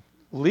discussion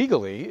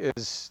legally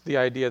is the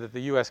idea that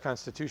the U.S.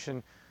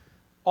 Constitution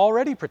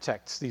already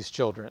protects these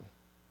children,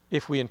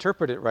 if we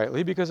interpret it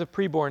rightly, because a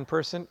preborn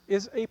person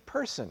is a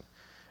person,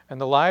 and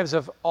the lives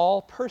of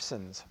all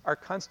persons are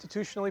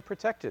constitutionally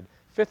protected.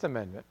 Fifth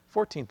Amendment,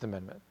 14th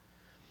Amendment.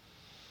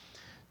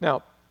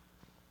 Now,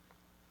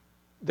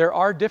 there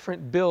are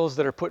different bills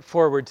that are put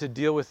forward to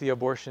deal with the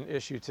abortion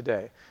issue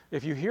today.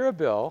 If you hear a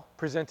bill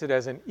presented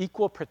as an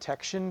equal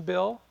protection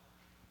bill,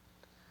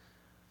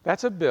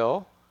 that's a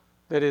bill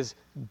that is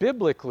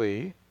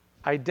biblically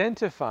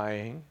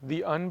identifying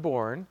the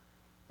unborn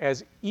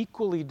as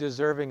equally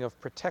deserving of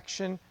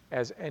protection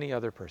as any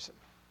other person.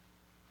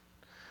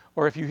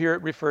 Or if you hear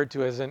it referred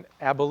to as an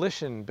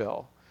abolition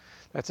bill,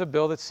 that's a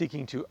bill that's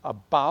seeking to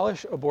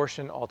abolish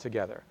abortion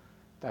altogether.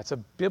 That's a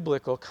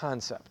biblical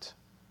concept.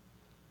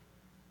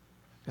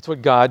 It's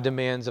what God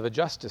demands of a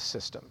justice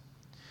system.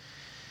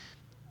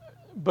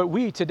 But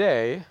we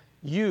today,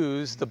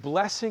 use the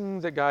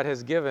blessing that God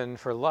has given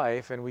for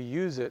life and we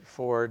use it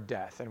for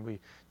death, and we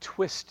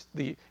twist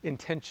the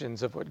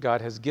intentions of what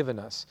God has given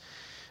us.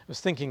 I was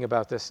thinking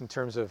about this in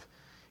terms of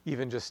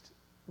even just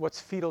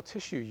what's fetal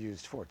tissue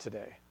used for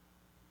today.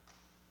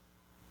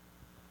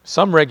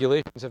 Some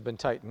regulations have been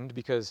tightened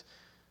because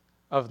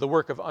of the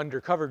work of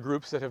undercover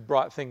groups that have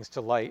brought things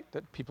to light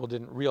that people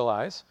didn't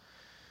realize.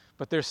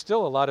 But there's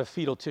still a lot of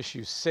fetal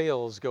tissue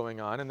sales going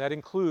on, and that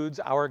includes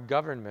our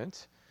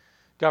government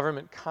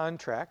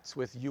contracts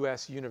with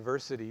U.S.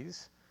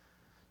 universities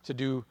to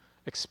do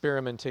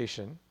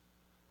experimentation.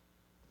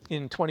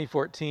 In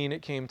 2014,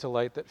 it came to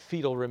light that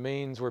fetal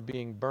remains were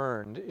being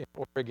burned in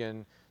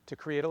Oregon to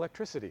create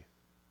electricity.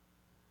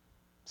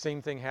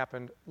 Same thing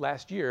happened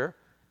last year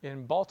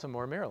in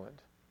Baltimore,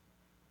 Maryland.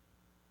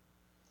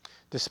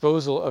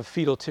 Disposal of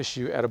fetal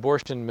tissue at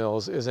abortion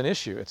mills is an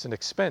issue. It's an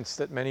expense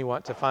that many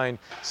want to find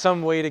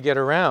some way to get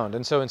around.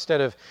 And so instead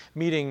of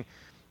meeting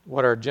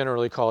what are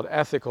generally called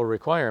ethical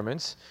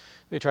requirements,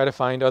 they try to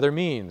find other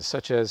means,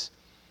 such as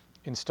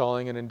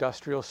installing an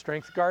industrial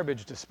strength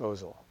garbage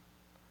disposal.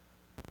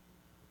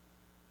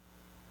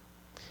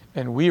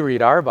 And we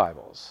read our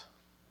Bibles,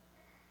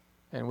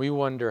 and we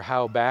wonder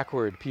how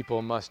backward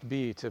people must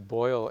be to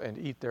boil and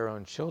eat their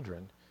own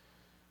children.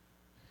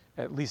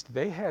 At least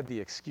they had the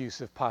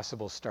excuse of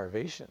possible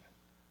starvation.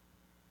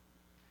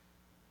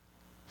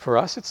 For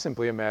us, it's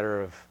simply a matter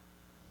of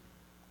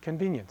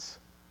convenience.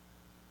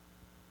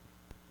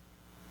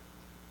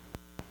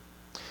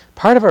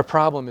 Part of our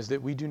problem is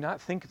that we do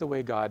not think the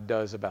way God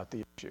does about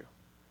the issue.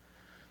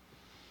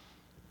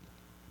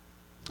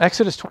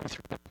 Exodus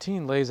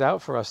 23:19 lays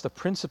out for us the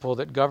principle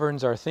that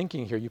governs our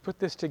thinking here. You put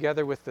this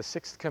together with the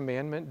sixth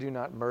commandment, do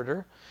not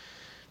murder,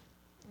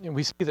 and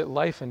we see that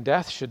life and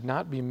death should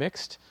not be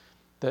mixed,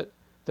 that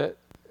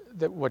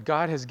what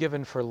God has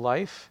given for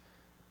life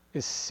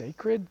is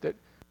sacred, that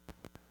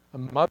a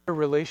mother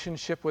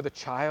relationship with a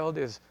child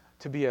is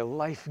to be a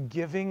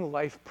life-giving,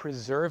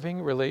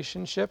 life-preserving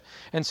relationship.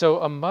 And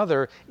so a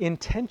mother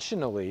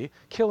intentionally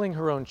killing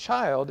her own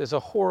child is a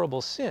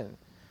horrible sin.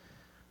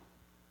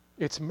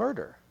 It's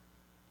murder.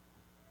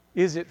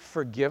 Is it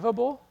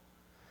forgivable?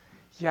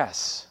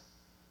 Yes,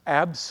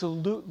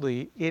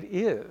 absolutely it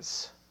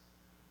is.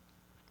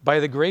 By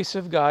the grace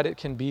of God, it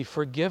can be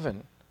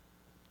forgiven.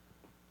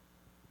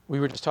 We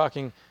were just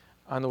talking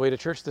on the way to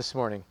church this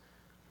morning.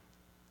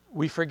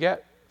 We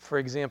forget, for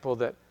example,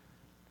 that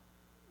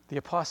the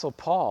Apostle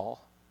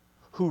Paul,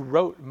 who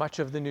wrote much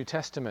of the New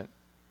Testament,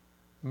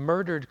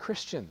 murdered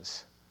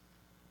Christians.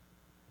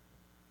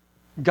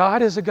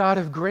 God is a God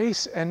of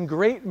grace and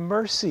great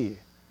mercy.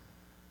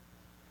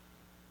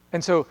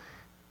 And so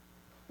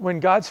when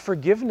God's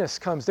forgiveness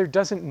comes, there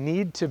doesn't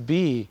need to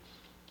be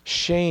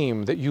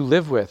shame that you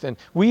live with. And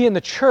we in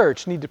the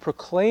church need to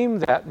proclaim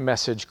that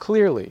message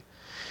clearly.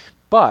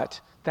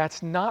 But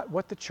that's not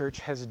what the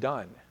church has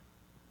done.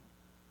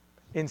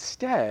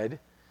 Instead,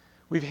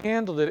 we've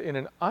handled it in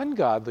an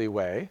ungodly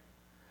way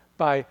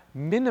by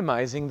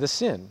minimizing the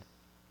sin.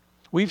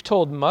 We've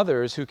told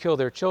mothers who kill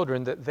their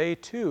children that they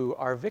too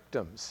are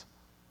victims.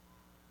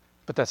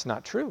 But that's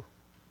not true.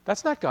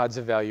 That's not God's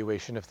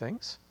evaluation of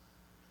things.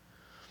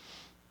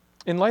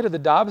 In light of the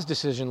Dobbs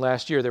decision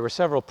last year, there were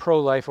several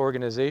pro-life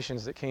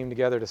organizations that came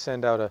together to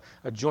send out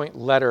a joint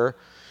letter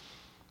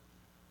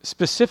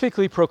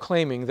specifically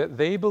proclaiming that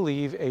they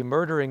believe a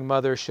murdering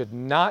mother should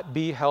not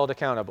be held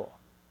accountable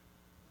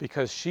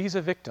because she's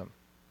a victim.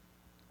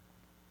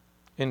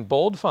 In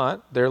bold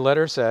font, their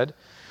letter said,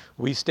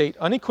 "We state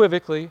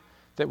unequivocally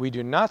that we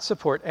do not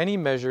support any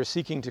measure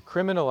seeking to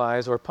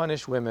criminalize or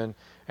punish women,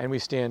 and we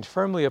stand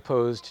firmly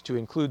opposed to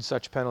include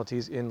such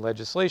penalties in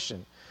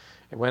legislation."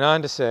 It went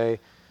on to say,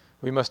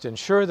 "We must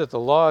ensure that the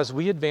laws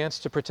we advance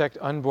to protect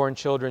unborn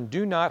children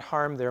do not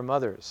harm their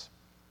mothers."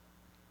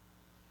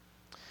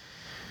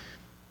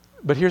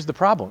 But here's the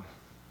problem.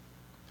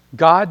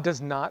 God does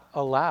not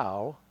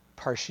allow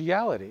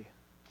partiality.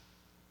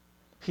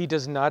 He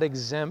does not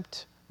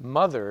exempt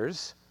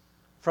mothers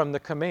from the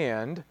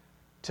command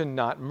to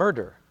not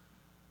murder.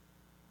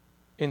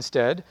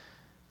 Instead,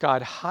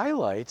 God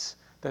highlights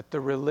that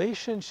the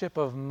relationship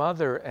of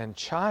mother and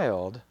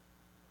child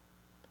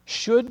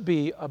should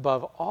be,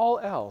 above all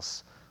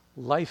else,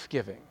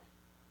 life-giving,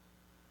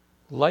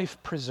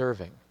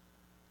 life-preserving.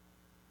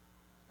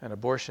 And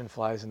abortion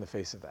flies in the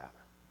face of that.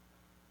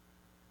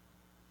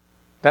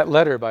 That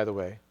letter, by the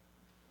way,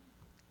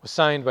 was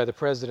signed by the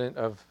president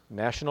of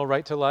National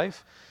Right to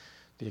Life,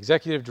 the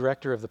executive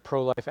director of the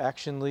Pro-Life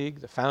Action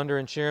League, the founder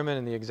and chairman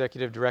and the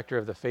executive director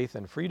of the Faith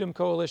and Freedom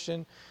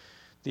Coalition,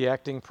 the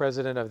acting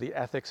president of the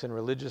Ethics and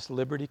Religious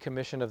Liberty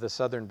Commission of the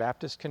Southern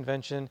Baptist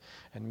Convention,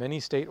 and many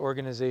state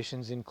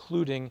organizations,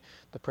 including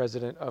the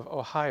president of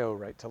Ohio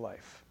Right to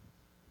Life.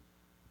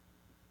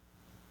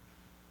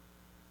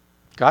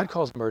 God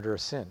calls murder a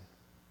sin.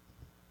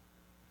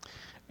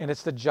 And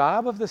it's the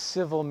job of the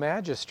civil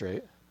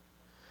magistrate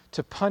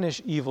to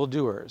punish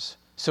evildoers.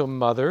 So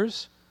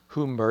mothers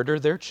who murder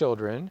their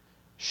children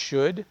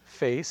should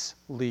face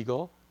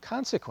legal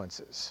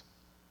consequences.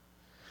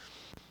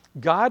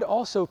 God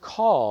also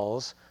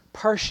calls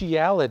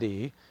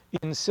partiality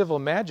in civil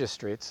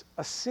magistrates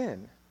a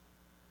sin?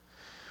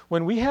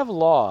 When we have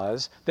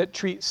laws that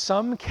treat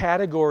some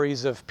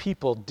categories of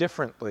people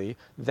differently,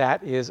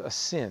 that is a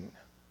sin.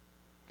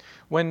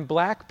 When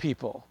black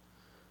people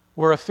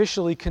were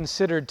officially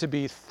considered to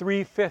be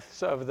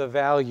 3/5 of the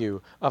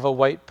value of a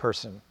white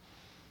person,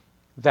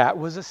 that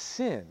was a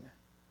sin.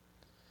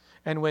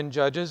 And when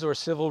judges or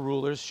civil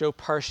rulers show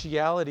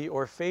partiality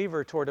or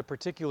favor toward a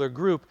particular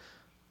group,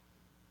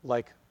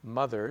 like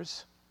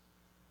mothers,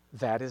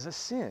 that is a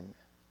sin.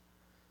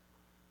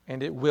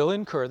 And it will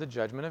incur the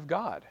judgment of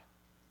God.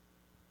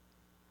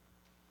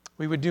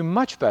 We would do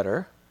much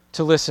better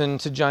to listen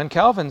to John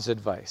Calvin's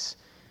advice.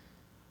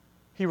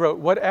 He wrote,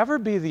 "Whatever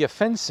be the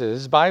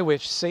offenses by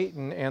which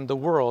Satan and the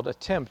world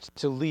attempt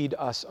to lead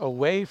us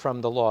away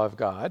from the law of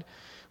God,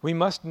 we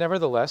must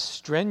nevertheless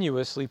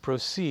strenuously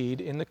proceed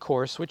in the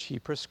course which he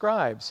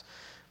prescribes.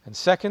 And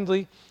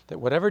secondly, that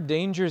whatever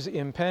dangers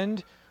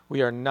impend,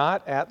 we are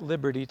not at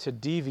liberty to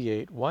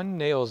deviate one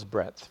nail's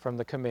breadth from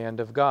the command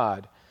of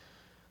God,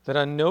 that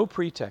on no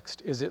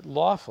pretext is it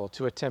lawful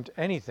to attempt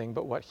anything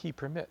but what he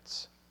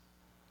permits."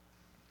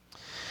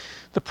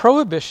 The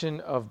prohibition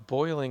of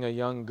boiling a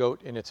young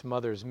goat in its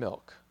mother's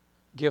milk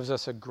gives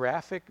us a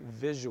graphic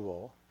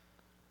visual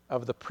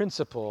of the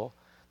principle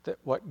that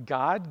what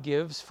God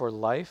gives for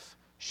life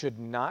should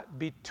not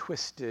be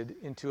twisted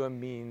into a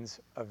means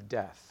of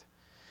death.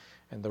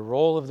 And the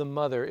role of the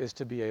mother is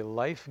to be a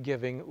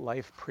life-giving,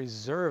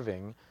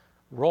 life-preserving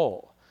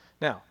role.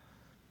 Now,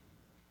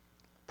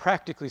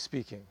 practically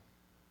speaking,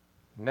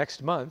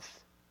 next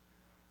month,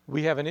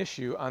 we have an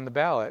issue on the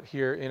ballot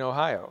here in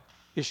Ohio,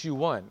 issue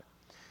 1.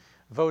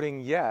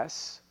 Voting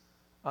yes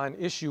on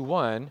issue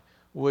 1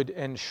 would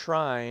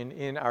enshrine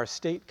in our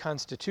state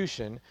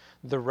constitution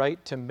the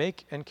right to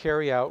make and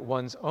carry out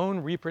one's own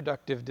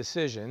reproductive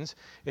decisions,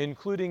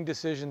 including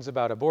decisions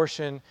about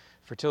abortion,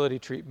 fertility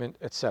treatment,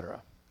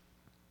 etc.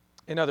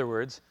 In other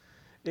words,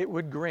 it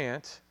would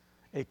grant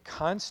a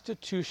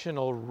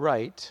constitutional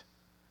right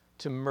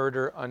to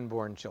murder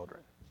unborn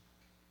children.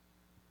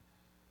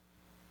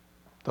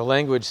 The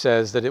language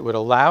says that it would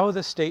allow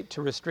the state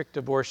to restrict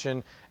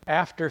abortion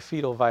after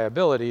fetal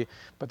viability,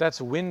 but that's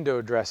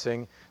window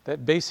dressing.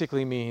 That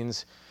basically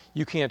means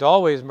you can't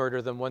always murder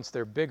them once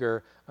they're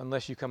bigger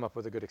unless you come up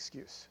with a good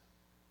excuse.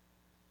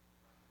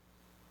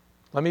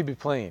 Let me be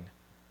plain.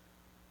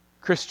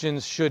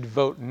 Christians should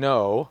vote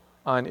no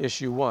on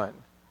issue 1.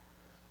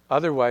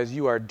 Otherwise,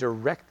 you are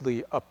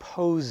directly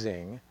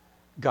opposing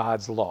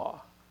God's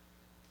law.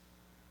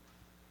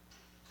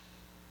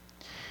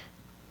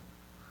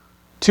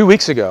 2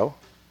 weeks ago,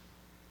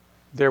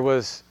 there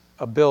was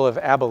a bill of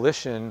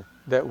abolition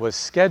that was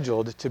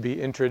scheduled to be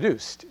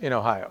introduced in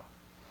Ohio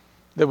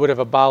that would have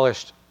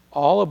abolished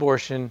all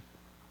abortion,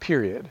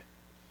 period,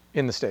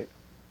 in the state.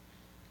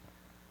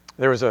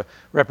 There was a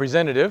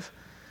representative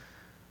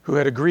who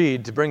had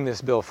agreed to bring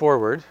this bill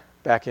forward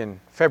back in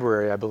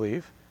February, I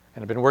believe,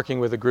 and had been working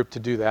with a group to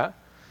do that.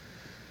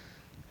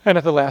 And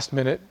at the last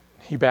minute,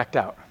 he backed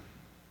out.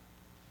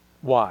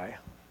 Why?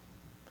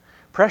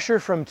 Pressure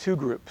from two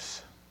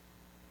groups: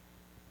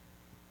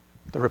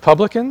 the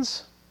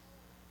Republicans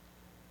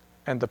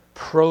and the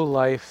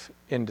pro-life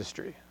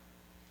industry.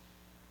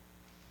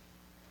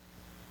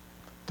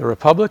 The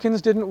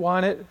Republicans didn't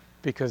want it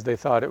because they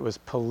thought it was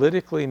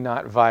politically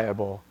not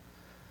viable.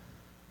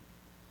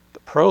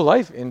 The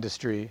pro-life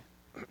industry,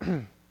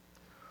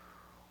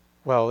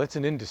 well, it's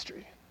an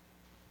industry.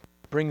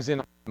 It brings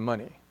in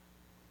money,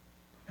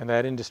 and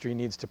that industry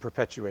needs to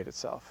perpetuate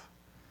itself.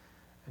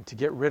 And to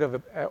get rid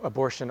of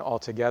abortion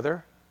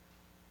altogether,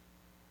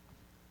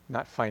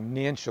 not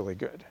financially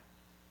good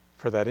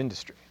for that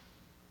industry.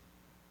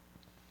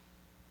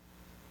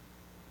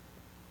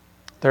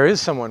 There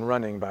is someone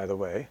running, by the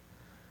way,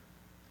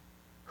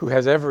 who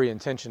has every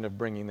intention of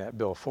bringing that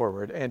bill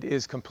forward and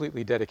is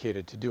completely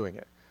dedicated to doing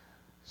it.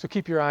 So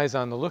keep your eyes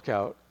on the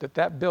lookout that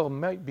that bill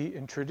might be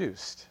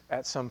introduced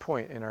at some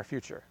point in our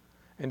future.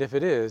 And if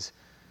it is,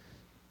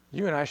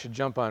 you and I should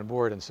jump on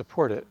board and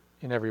support it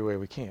in every way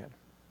we can.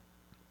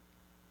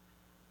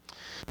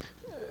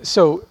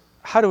 So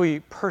how do we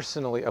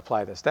personally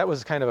apply this? That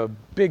was kind of a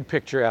big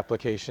picture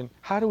application.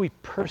 How do we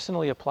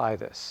personally apply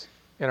this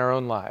in our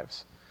own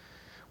lives?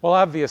 Well,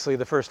 obviously,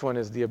 the first one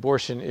is the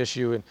abortion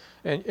issue,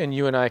 and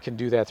you and I can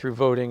do that through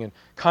voting and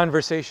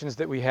conversations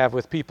that we have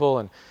with people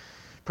and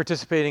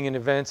participating in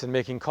events and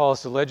making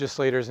calls to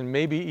legislators, and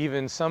maybe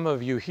even some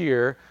of you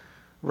here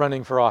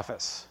running for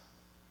office.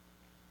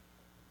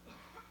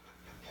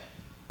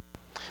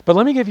 But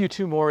let me give you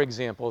two more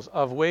examples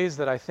of ways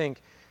that I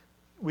think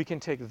we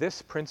can take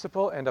this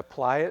principle and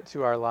apply it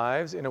to our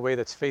lives in a way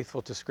that's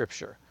faithful to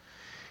Scripture.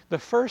 The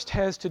first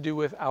has to do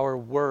with our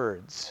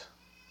words.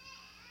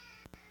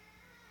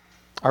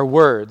 Our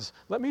words.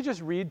 Let me just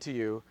read to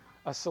you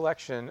a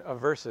selection of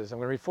verses. I'm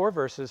going to read 4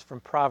 verses from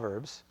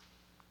Proverbs.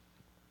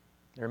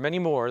 There are many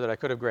more that I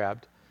could have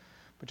grabbed,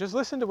 but just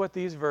listen to what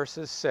these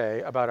verses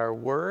say about our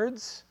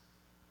words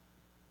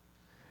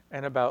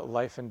and about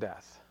life and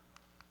death.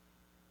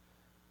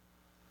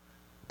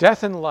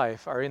 Death and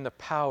life are in the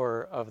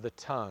power of the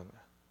tongue.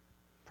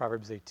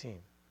 Proverbs 18.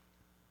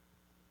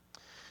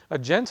 A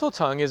gentle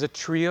tongue is a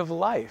tree of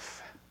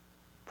life.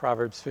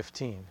 Proverbs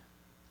 15.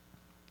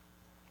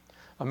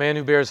 A man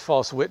who bears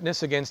false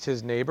witness against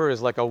his neighbor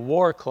is like a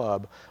war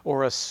club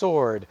or a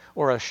sword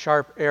or a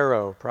sharp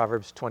arrow.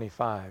 Proverbs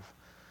 25.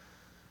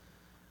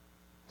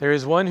 There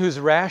is one whose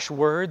rash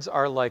words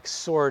are like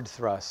sword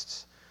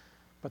thrusts,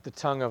 but the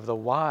tongue of the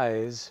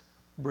wise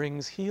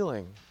brings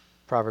healing.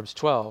 Proverbs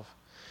 12.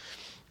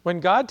 When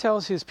God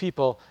tells his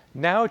people,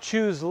 now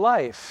choose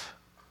life,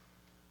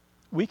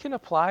 we can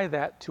apply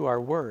that to our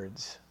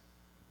words.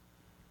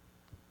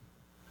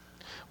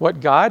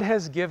 What God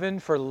has given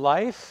for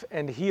life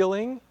and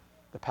healing,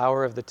 the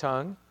power of the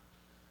tongue,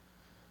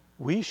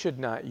 we should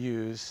not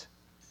use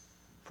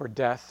for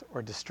death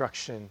or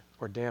destruction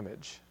or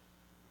damage.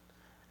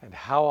 And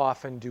how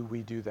often do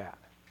we do that?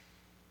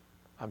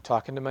 I'm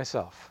talking to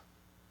myself.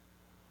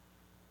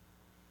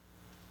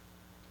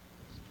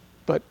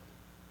 But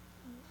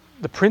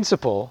the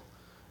principle,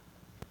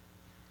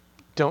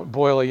 don't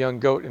boil a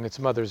young goat in its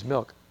mother's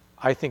milk,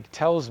 I think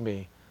tells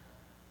me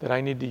that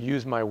I need to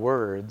use my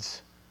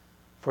words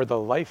for the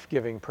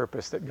life-giving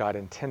purpose that God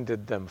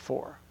intended them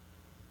for.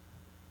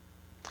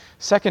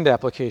 Second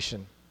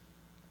application,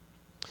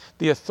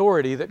 the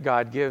authority that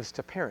God gives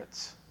to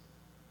parents.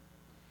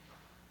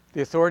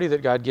 The authority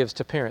that God gives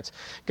to parents.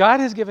 God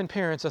has given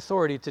parents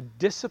authority to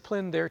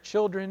discipline their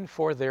children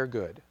for their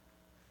good.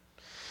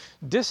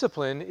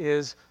 Discipline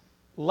is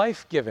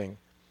life-giving.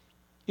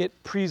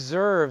 It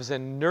preserves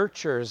and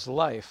nurtures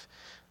life.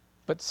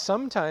 But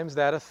sometimes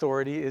that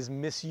authority is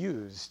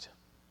misused.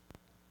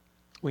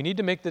 We need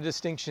to make the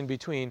distinction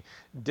between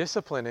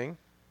disciplining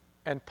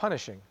and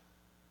punishing.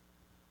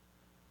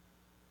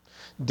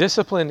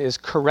 Discipline is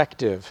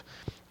corrective.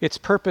 Its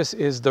purpose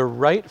is the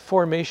right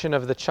formation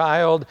of the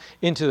child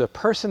into the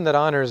person that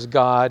honors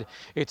God.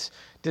 It's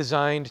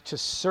designed to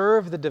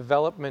serve the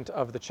development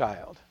of the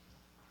child.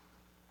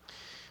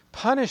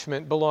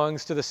 Punishment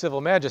belongs to the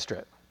civil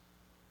magistrate.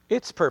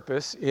 Its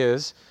purpose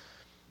is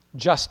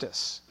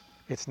justice.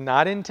 It's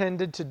not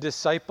intended to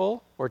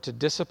disciple or to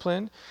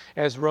discipline.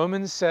 As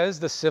Romans says,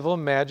 the civil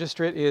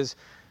magistrate is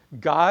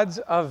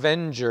God's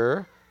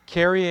avenger,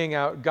 carrying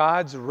out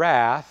God's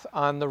wrath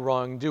on the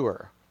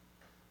wrongdoer.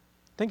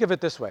 Think of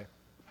it this way.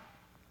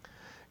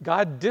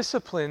 God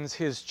disciplines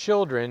his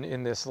children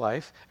in this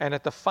life, and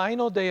at the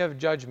final day of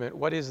judgment,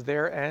 what is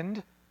their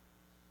end?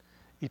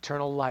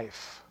 Eternal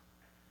life.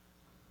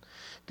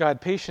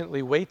 God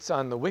patiently waits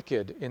on the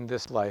wicked in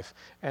this life,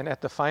 and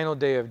at the final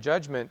day of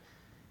judgment,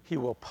 he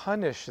will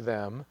punish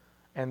them,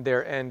 and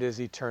their end is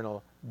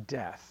eternal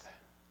death.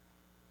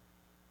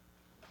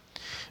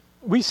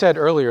 We said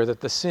earlier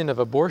that the sin of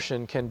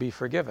abortion can be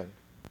forgiven.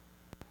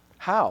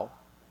 How?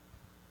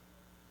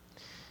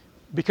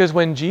 Because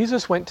when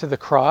Jesus went to the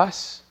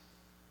cross,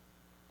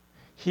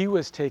 he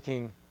was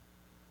taking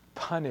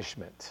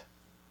punishment.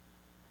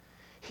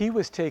 He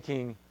was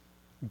taking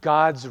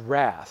God's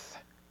wrath,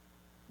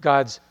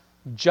 God's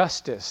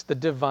justice, the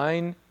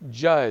divine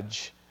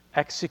judge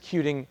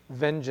executing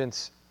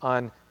vengeance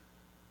on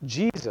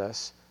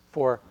Jesus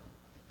for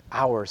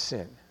our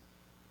sin.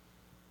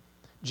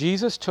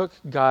 Jesus took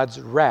God's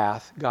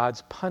wrath,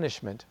 God's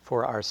punishment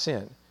for our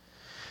sin.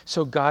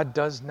 So God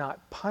does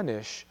not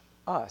punish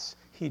us.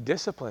 He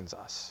disciplines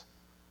us.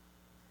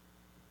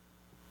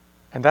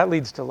 And that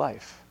leads to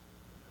life.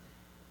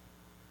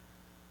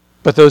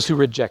 But those who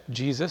reject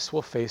Jesus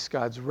will face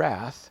God's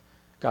wrath,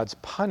 God's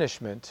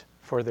punishment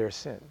for their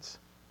sins.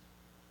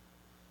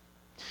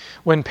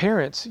 When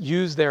parents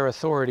use their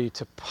authority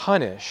to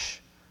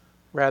punish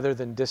rather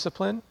than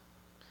discipline,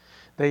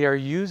 they are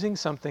using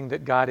something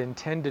that God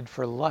intended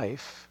for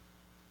life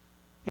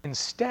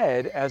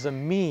instead as a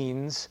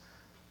means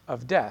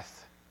of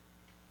death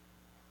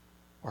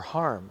or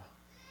harm.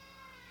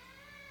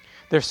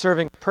 They're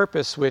serving a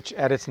purpose which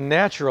at its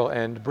natural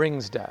end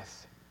brings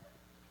death.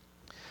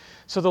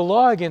 So the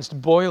law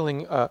against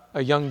boiling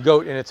a young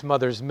goat in its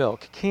mother's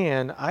milk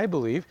can, I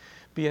believe,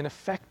 be an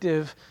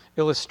effective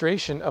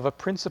illustration of a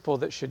principle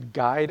that should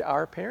guide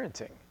our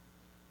parenting.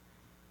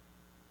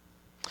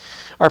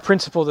 Our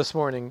principle this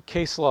morning,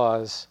 case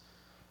laws,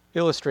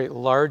 illustrate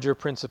larger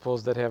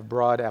principles that have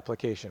broad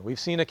application. We've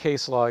seen a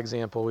case law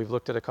example. We've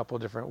looked at a couple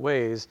different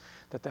ways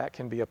that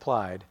can be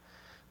applied.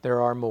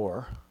 There are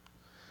more.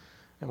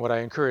 And what I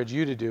encourage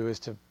you to do is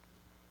to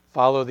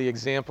follow the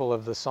example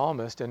of the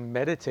psalmist and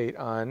meditate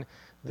on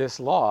this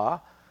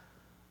law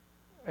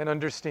and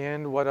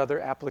understand what other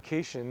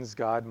applications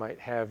God might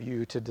have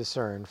you to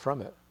discern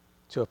from it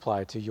to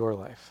apply to your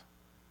life.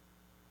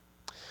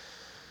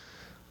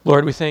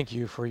 Lord, we thank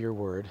you for your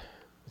word.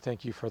 We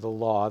thank you for the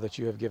law that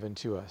you have given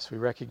to us. We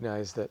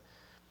recognize that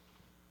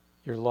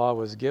your law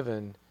was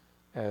given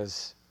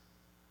as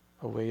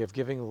a way of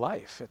giving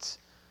life. It's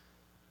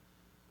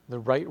the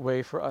right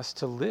way for us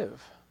to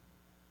live.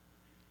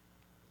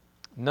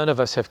 None of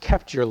us have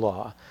kept your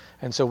law,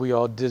 and so we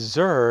all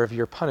deserve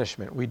your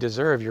punishment. We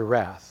deserve your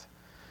wrath.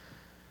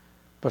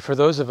 But for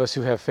those of us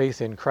who have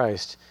faith in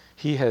Christ,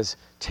 he has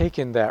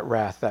taken that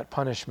wrath, that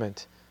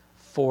punishment,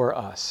 for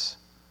us.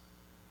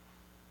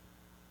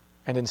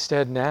 And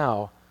instead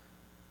now,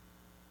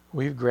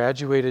 we've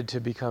graduated to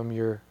become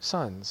your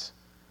sons,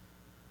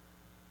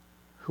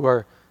 who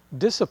are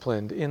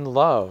disciplined in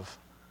love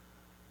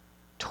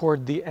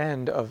toward the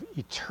end of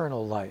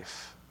eternal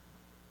life.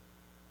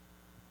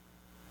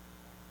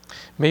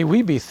 May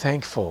we be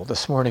thankful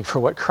this morning for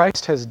what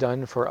Christ has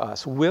done for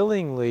us,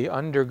 willingly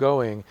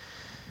undergoing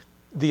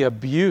the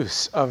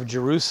abuse of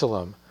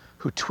Jerusalem,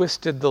 who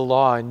twisted the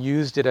law and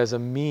used it as a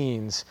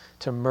means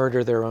to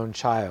murder their own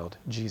child,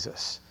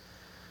 Jesus.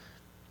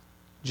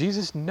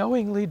 Jesus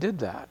knowingly did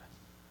that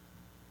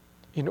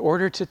in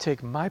order to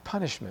take my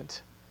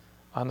punishment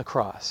on the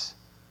cross,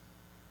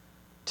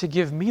 to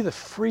give me the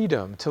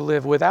freedom to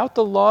live without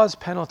the law's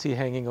penalty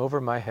hanging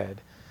over my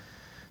head,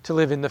 to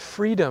live in the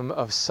freedom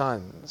of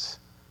sons.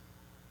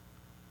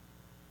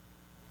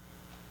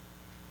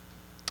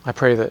 I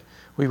pray that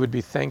we would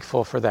be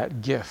thankful for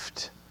that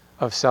gift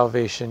of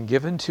salvation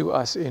given to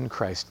us in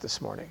Christ this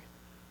morning.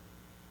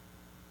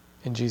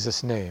 In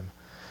Jesus' name,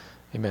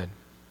 amen.